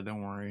covered that.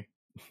 Don't worry.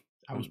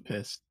 I was Um,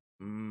 pissed.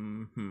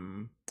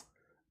 hmm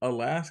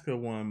Alaska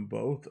won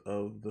both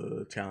of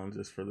the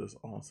challenges for this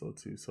also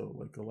too. So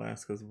like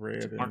Alaska's It's a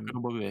red and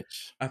marketable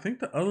bitch. I think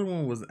the other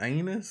one was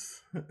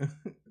Anus.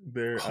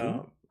 They're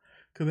Who?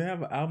 cause they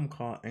have an album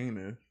called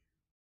Anus.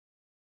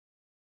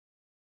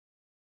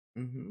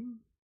 Mm-hmm.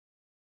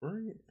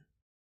 Right.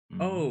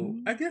 Oh,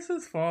 Mm, I guess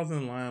this falls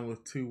in line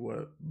with too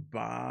what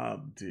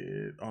Bob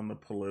did on the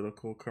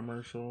political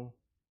commercial.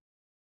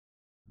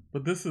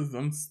 But this is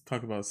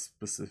talking about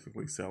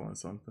specifically selling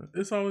something.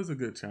 It's always a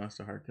good chance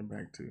to harken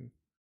back to.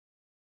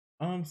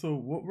 So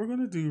what we're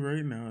gonna do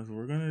right now is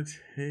we're gonna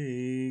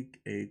take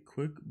a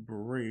quick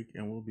break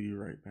and we'll be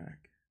right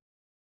back.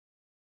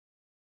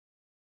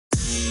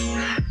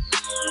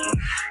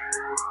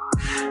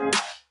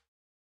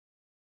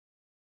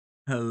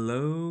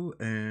 Hello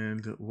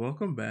and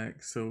welcome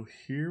back. So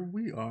here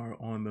we are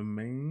on the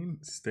main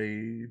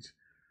stage.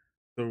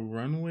 The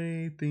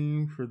runway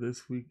theme for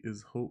this week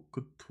is Haute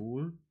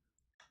Couture.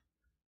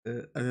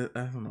 I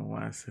don't know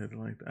why I said it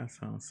like that. I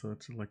sound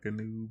such like a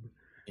noob.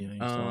 You know, you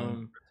sound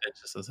Um,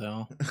 pretentious as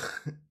hell.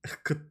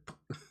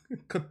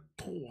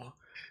 Couture.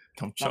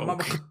 Don't My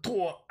mama choke.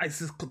 Couture.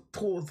 Isis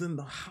Couture's in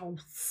the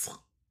house.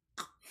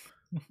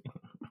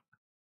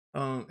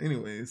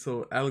 Anyway,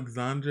 so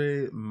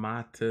Alexandre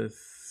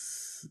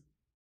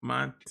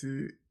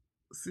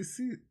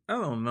Sisi, I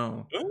don't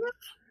know.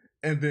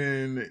 And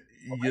then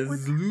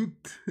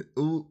Yazlut.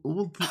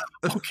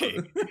 Okay.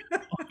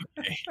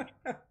 Okay.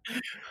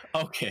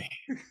 Okay.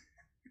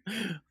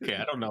 Okay.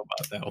 I don't know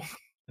about that one.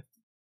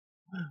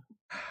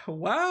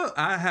 Why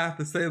I have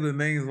to say the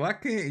names? Why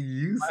can't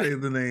you say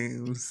the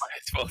names? Might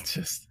as well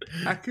just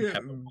I have a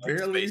can blank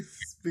barely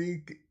space.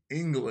 speak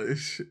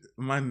English,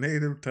 my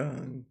native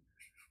tongue,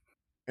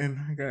 and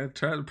I gotta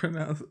try to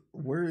pronounce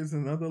words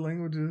in other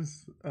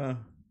languages.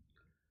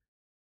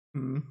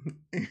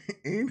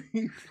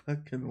 Any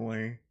fucking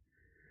way.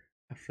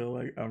 I feel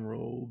like I'm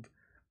rolled.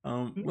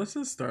 Let's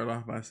just start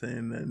off by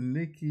saying that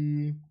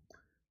Nikki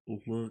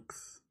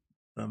looks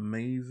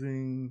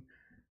amazing.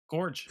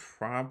 Gorge.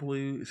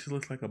 Probably she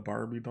looks like a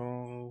Barbie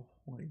doll.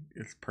 Like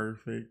it's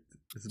perfect.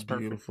 It's It's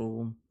perfect.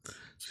 beautiful. It's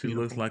She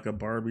looks beautiful. like a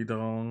Barbie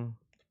doll.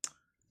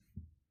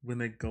 When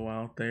they go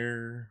out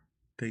there,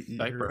 they eat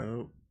her Diaper.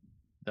 up.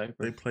 They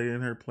Diaper. play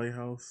in her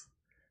playhouse.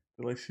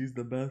 Feel like she's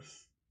the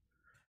best.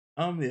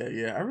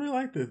 Yeah. I really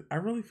like this. I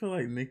really feel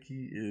like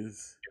Nikki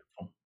is.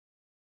 Beautiful.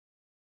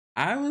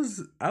 I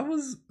was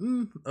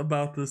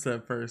about this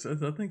at first. I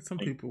think some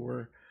Like, people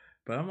were,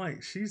 but I'm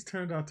like, she's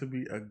turned out to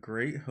be a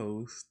great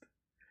host.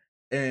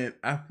 And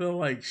I feel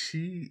like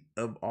she,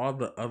 of all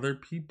the other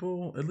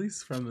people, at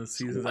least from the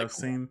so seasons I've likable.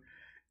 seen,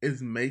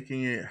 is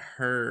making it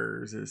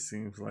hers. It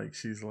seems like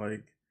she's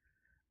like,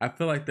 I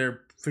feel like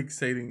they're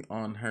fixating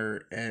on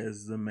her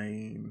as the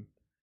main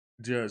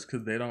judge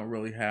because they don't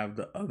really have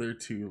the other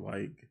two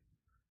like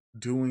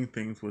doing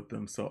things with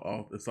them.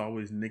 So it's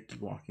always Nikki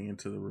walking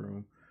into the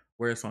room.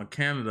 Whereas on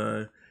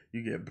Canada,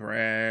 you get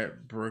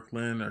Brad,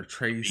 Brooklyn, or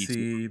The B team.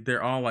 Tracy.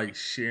 They're all like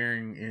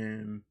sharing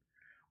in,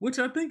 which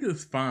I think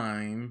is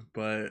fine.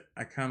 But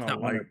I kind It's of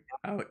not one like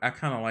of I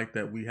kind of like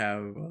that we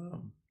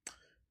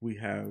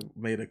have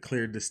made a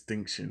clear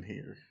distinction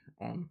here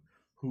on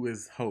who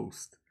is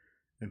host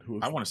and who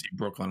I is want to see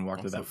Brooklyn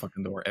walk through that also.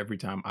 fucking door every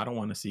time. I don't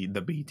want to see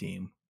the B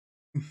team.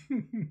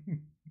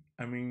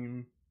 I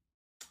mean,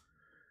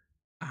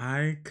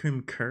 I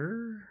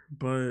concur,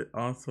 but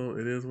also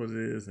it is what it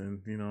is, and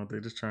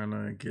they're just trying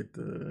to get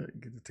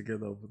it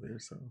together over there.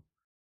 So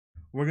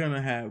we're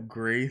gonna have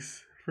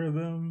grace for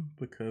them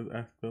because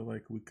I feel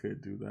like we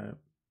could do that.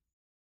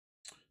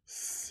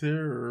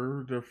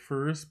 Sir, the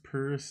first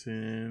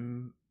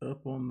person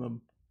up on the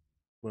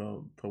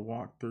to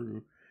walk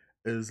through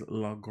is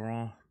La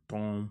Grande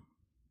Dame.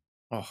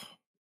 Oh,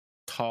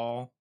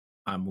 tall.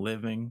 I'm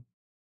living.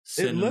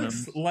 It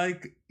looks Synonyms.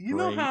 like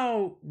Great.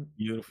 how.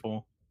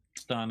 Beautiful.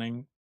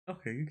 Stunning.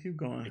 Okay, you keep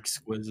going.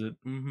 Exquisite.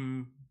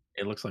 Mm-hmm.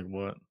 It looks like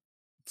what?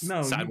 No,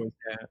 you Sideways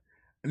hat.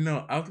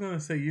 No, I was gonna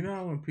say,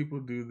 how when people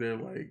do their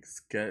like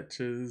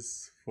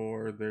sketches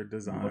for their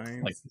Looks like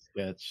designs, the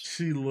sketch.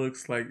 she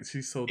looks like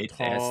she's so It's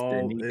as tall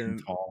thin and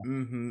and tall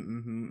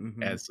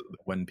mm-hmm. as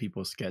when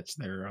people sketch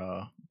their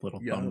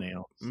little Yup.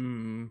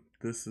 thumbnails.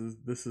 This is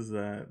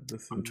that.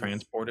 This I'm is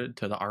transported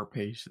to the art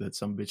page that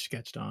some bitch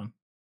sketched on.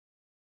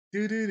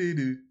 do do do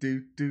do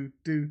do do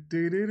do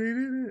do do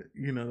do.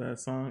 You know that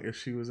song? If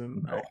she was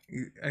in, No.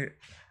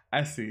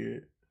 I see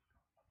it.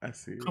 I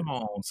see it. Come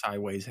on,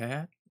 sideways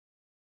hat.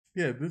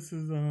 Yeah, this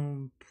is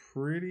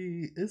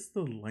pretty. It's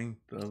the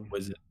length of.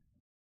 Exquisite.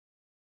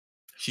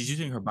 She's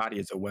using her body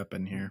as a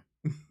weapon here.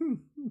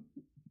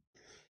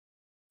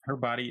 Her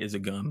body is a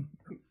gun.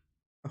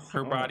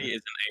 Her body Oh,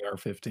 is an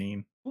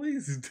AR-15,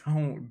 please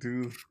don't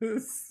do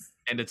this.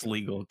 and it's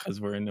legal because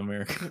we're in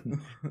America.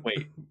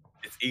 Wait,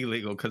 it's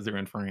illegal because they're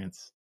in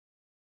France.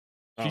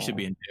 She should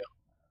be Oh,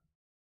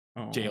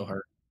 in jail. Jail oh,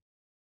 her.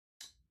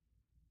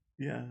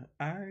 yeah.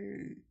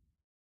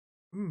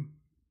 Mm,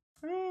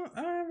 I don't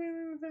have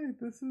anything to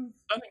say. This is.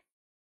 Stunning.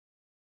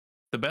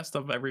 The best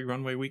of every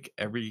runway week,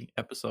 every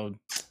episode.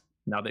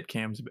 Now that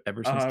Cam's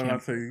ever since I'm Cam, about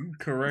to say you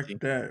correct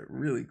that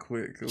really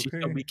quick, she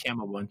still okay? beat Cam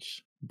a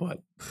bunch,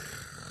 but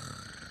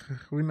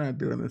We're not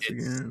doing this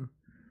it's again.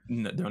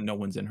 no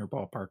one's in her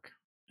ballpark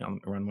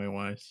runway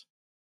wise.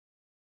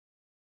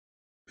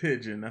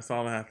 Pigeon. That's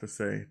all I have to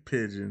say.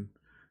 Pigeon.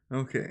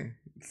 Okay.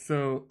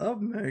 So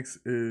up next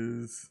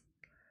is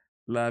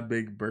La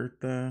Big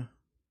Bertha.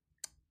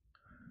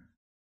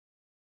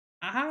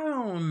 I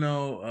don't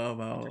know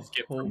about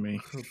Skip from haute me.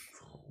 couture.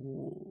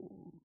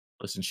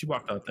 Listen, she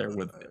walked out there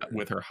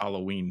with her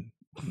Halloween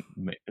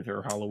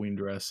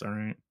dress,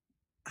 alright?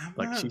 I'm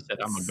Like, not she said,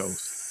 "I'm a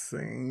ghost."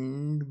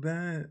 saying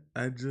that.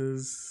 I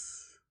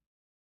just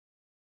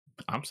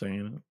I'm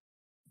saying it.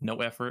 No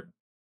effort,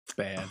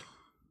 bad,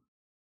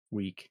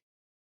 weak.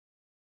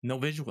 No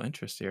visual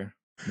interest here.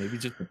 Maybe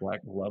just the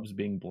black gloves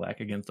being black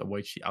against a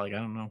white sheet. Like, I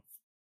don't know.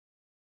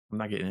 I'm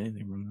not getting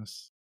anything from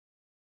this.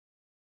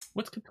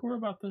 What's couture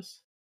about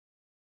this?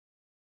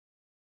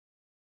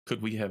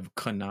 Could we have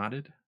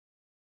cannotted?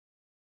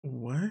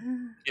 what?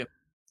 Yep.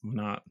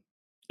 Not.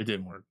 It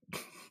didn't work.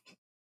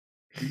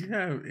 Do you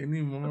have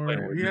any The way more?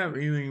 we're You have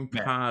anything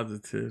bad.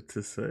 positive to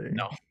No. say?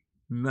 If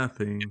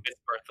Nothing. it's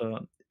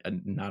Bertha,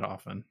 not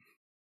often.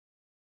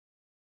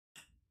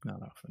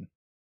 Not often.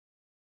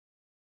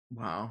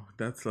 Wow,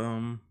 that's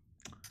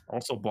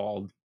Also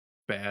bald.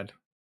 Bad.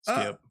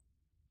 uh Skip.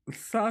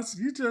 Sasha,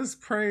 you just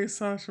praised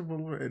Sasha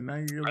Velour and now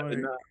you're I did like,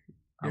 not.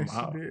 I'm yes, you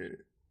out. did.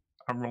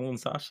 I'm rolling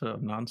Sasha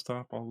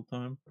nonstop all the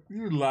time.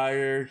 You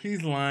liar.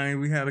 He's lying.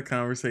 We had a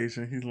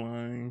conversation. He's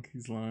lying.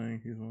 He's lying.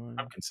 He's I'm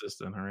lying.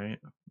 consistent, all right?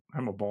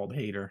 I'm a bald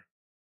hater.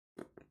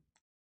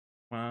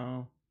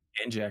 Wow.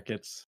 And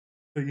jackets.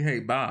 So you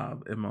hate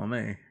Bob and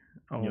Monet.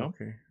 Oh, Yep.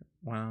 okay.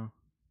 Wow.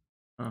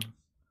 Huh.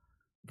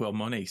 Well,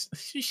 Monet,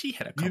 she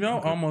had a You couple know,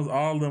 of good. almost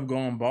all of them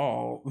going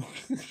bald.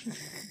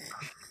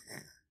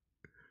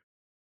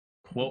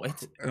 Well, I'm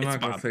it's not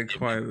gonna Bob say Dimmick.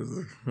 quite as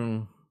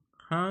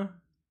huh?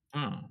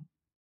 Mm.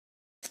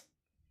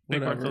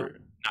 Big Bertha Whatever.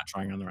 not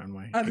trying on the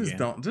runway I just again.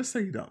 don't. Just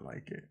say you don't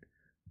like it.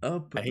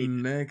 Up I hate it.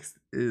 next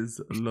is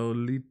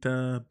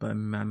Lolita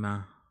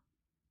Banana.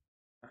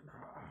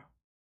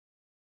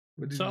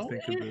 What did you So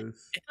think of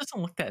this? it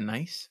doesn't look that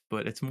nice,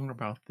 but it's more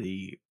about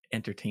the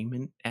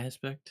entertainment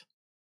aspect.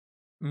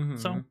 So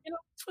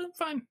Mm-hmm. it's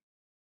fine.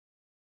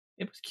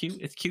 It was cute.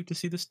 It's cute to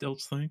see the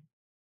stilts thing.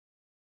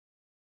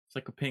 It's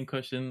like a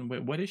pincushion.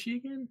 Wait, what is she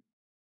again?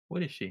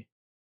 What is she?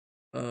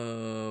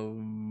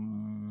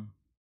 Um,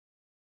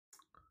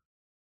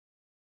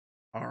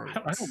 art.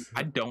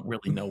 I don't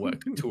really know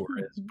what couture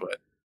is, but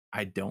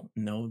I don't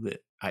know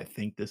that I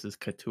think this is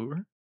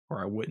couture,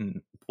 or I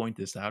wouldn't point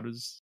this out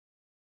as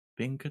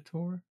being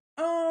couture.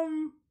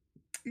 um,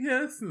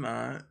 yeah, it's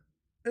not.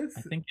 I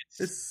It's think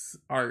it's it's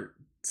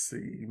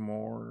artsy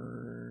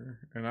more,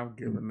 and I'm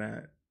giving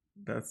that.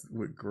 That's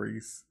with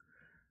grace.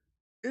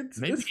 It's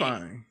maybe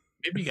fine.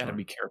 maybe you It's got to fine.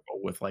 be careful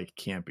with like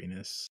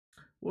campiness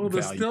Well,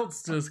 the value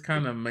stilts just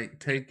kind of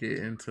take it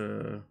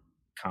into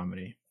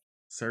comedy,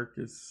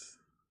 circus,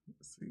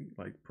 see,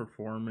 like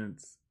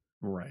performance.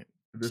 right?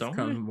 This So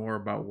comes more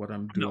about what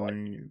I'm I'm not like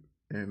doing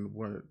and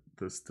what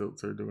the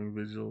stilts are doing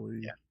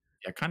visually.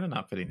 yeah, kind of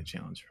not fitting the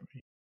challenge for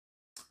me.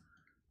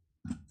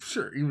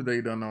 Sure, even though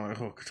you don't know what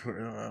whole couture,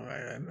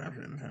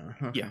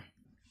 nothing. Yeah,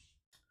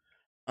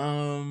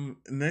 Okay.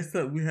 Next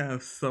up we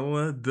have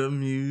Soa the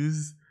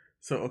Muse.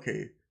 So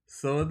okay,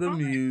 Soa the all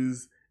right.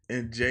 Muse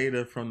and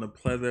Jada from the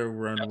Pleather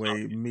That's what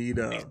Runway meet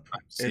up I'm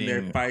and they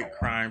seeing. fight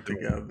crime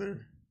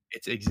together.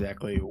 It's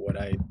exactly what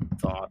I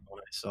thought when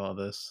I saw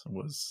this. I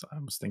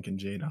was thinking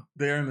Jada.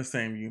 They're in the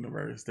same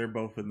universe. They're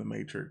both in the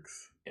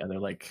Matrix. Yeah, they're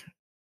like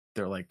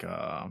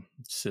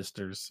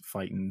sisters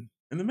fighting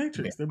In the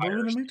Matrix. They're both in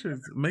the vampires.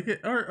 Matrix. Make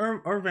it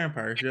or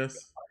vampires,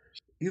 yes.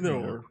 Either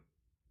Yeah,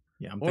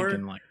 yeah. I'm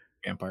thinking Or like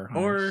vampire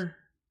hunters. or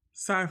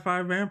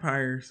sci-fi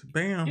vampires.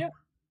 Bam. Yeah,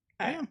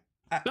 I bam,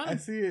 I done.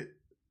 see it.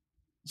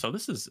 So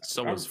this is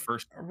Soa's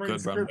first I'm writing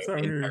good runway scripts out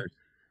the entire here.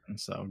 season.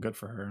 So good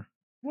for her.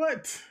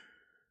 What?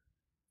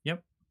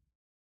 Yep.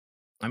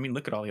 I mean,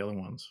 look at all the other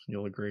ones.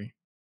 You'll agree.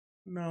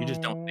 You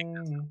just don't think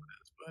that's No. how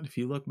it is, but if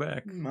you look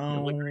back,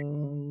 you'll agree.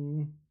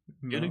 No.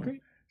 You'd No.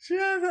 agree. She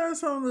has had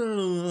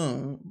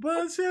some,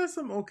 but she has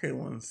some okay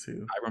ones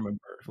too. I remember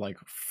like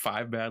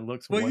 5 bad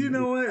looks. Well, you One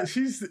know what?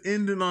 She's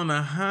ending on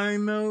a high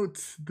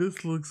note.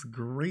 This looks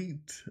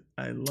great.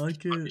 I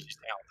like it. she's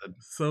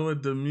talented. So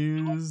at the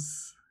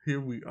Muse, here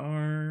we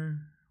are.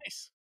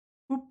 Nice.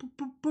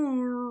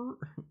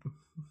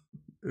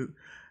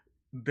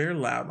 They're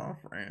loud on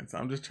France.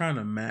 I'm just trying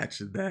to match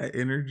that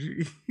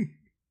energy.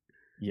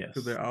 Yes.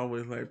 Because they're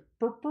always like,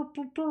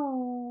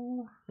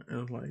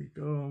 and like,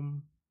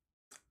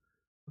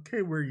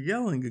 okay, we're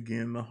yelling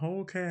again. The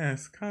whole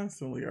cast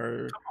constantly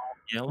are.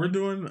 Yelling. We're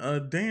doing a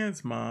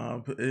dance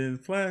mob and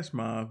flash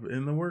mob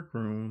in the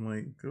workroom.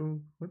 Like,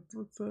 what's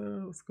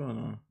going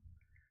on?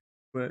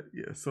 But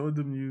yeah, so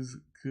the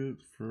music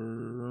good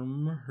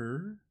from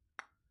her.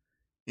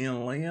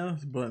 And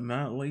last but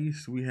not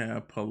least, we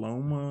have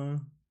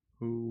Paloma,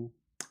 who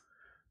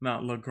now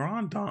Le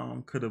Grand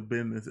Dame could have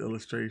been this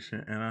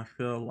illustration, and I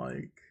feel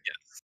like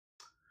Yes.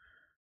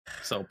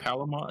 So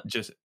Paloma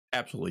just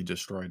absolutely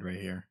destroyed right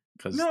here.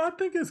 Because no, I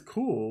think it's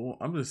cool.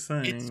 I'm just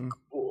saying it's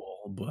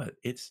cool, but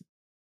it's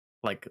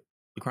like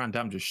the Grand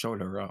Dame just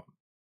showed her up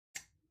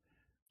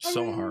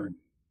hard.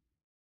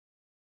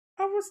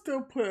 I would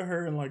still put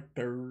her in like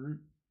third.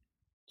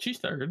 She's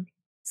third.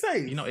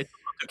 Safe. It's a little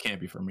too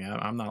campy for me.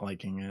 I'm not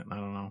liking it. I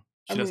don't know.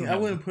 I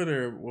wouldn't put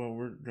her. Well,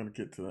 we're gonna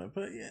get to that,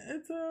 but yeah,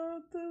 it's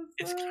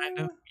kind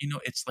of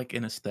it's like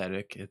an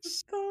aesthetic.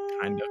 It's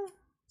kind of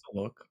a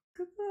look.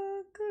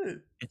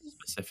 good. It's It's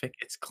specific,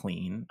 it's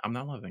clean. I'm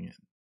not loving it.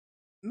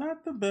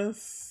 not the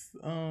best.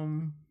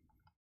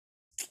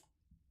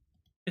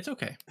 It's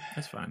okay.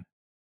 It's fine.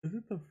 Is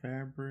it the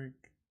fabric?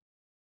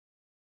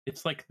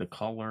 It's like the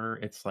color,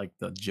 it's like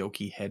the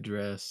jokey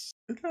headdress.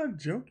 It's not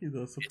jokey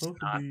though. It's It's supposed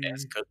to not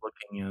as be. good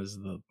looking as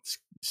the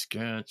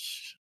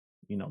sketch.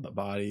 You know, the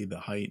body, the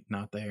height,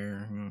 not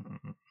there.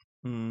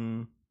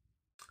 Mm.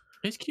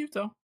 It's cute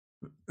though,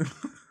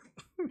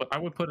 but I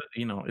would put it.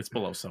 You know, it's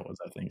below Soa's.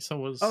 I think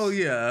Oh Soa's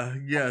yeah,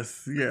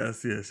 yes.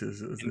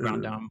 in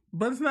Grand Dame,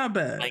 But it's not like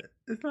bad.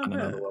 It's not on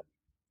another bad. level.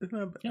 It's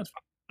not bad. Yeah, it's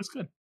fine. It's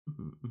good.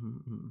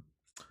 Mhm.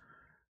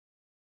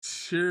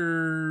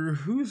 Sure.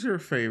 Who's your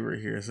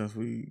favorite here? Since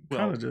we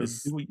kind Well, of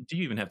just do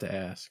you even have to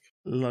ask?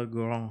 La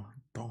Grande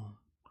Dame.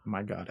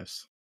 My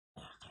goddess,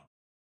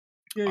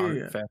 Yeah.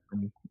 art,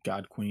 fashion,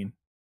 god queen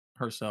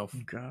herself,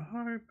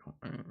 God.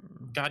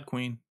 god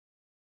queen.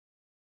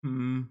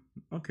 Hmm.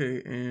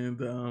 Okay,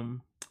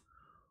 and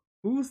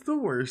who's the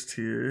worst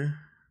here?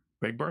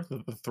 Big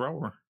Bertha, the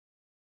thrower.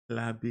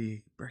 La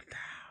Big Bertha.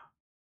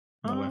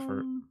 No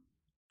effort.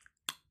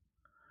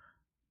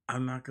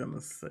 I'm not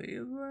gonna say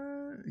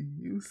that.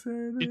 You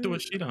said She threw a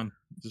it. sheet on.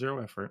 Zero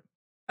effort.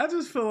 I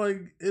just feel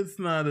like it's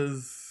not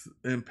as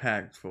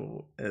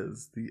impactful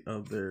as the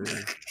other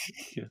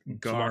She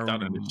walked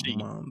out in the sheet.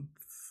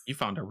 garments. You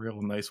found a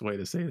real nice way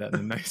to say that in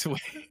a nice way.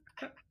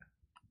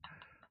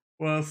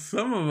 Well,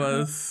 some of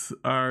us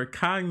are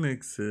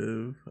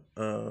cognitive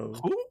of.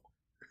 Who?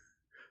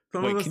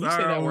 Some of Wait, us can you say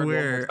are that word one more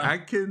aware. time? I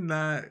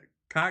cannot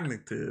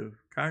cognitive,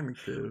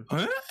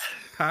 Huh?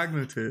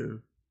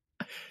 cognitive.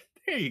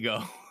 There you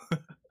go.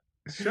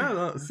 Shut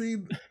up. See,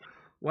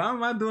 why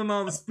am I doing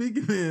all the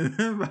speaking then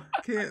if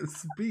I can't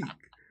speak?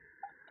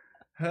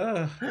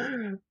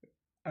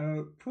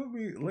 Put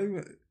me, leave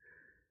me.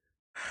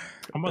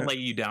 I'm gonna lay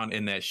you down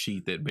in that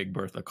sheet that Big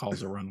Bertha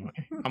calls a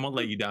runway. I'm gonna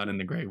lay you down in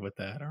the grave with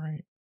that. All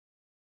right.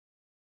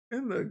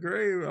 In the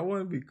grave, I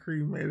want to be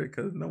cremated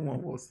because no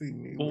one will see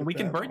me Well, with we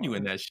can that burn you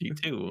in on. that sheet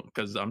too,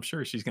 because I'm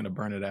sure she's gonna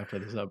burn it after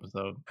this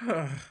episode.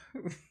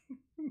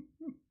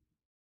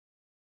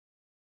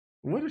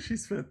 What if she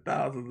spent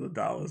thousands of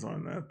dollars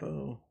on that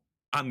though?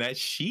 On that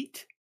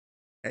sheet,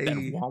 that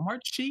Hey,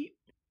 Walmart sheet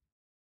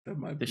that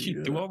might that be she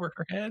threw over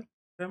her head,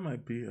 a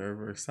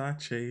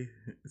Versace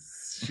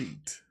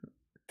sheet.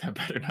 that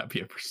better not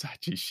be a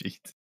Versace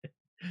sheet.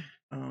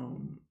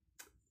 Um,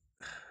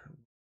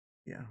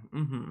 yeah,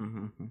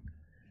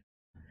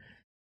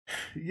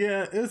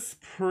 yeah, it's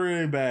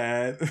pretty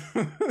bad.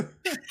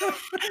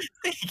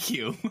 Thank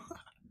you.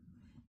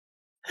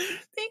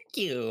 Thank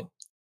you.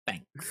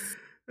 Thanks.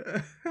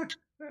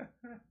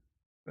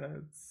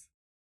 That's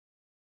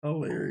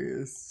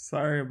hilarious.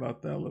 Sorry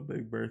about that, La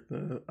Big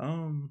Bertha.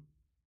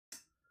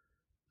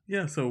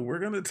 Yeah, so we're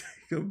gonna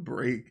take a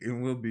break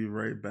and we'll be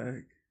right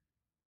back.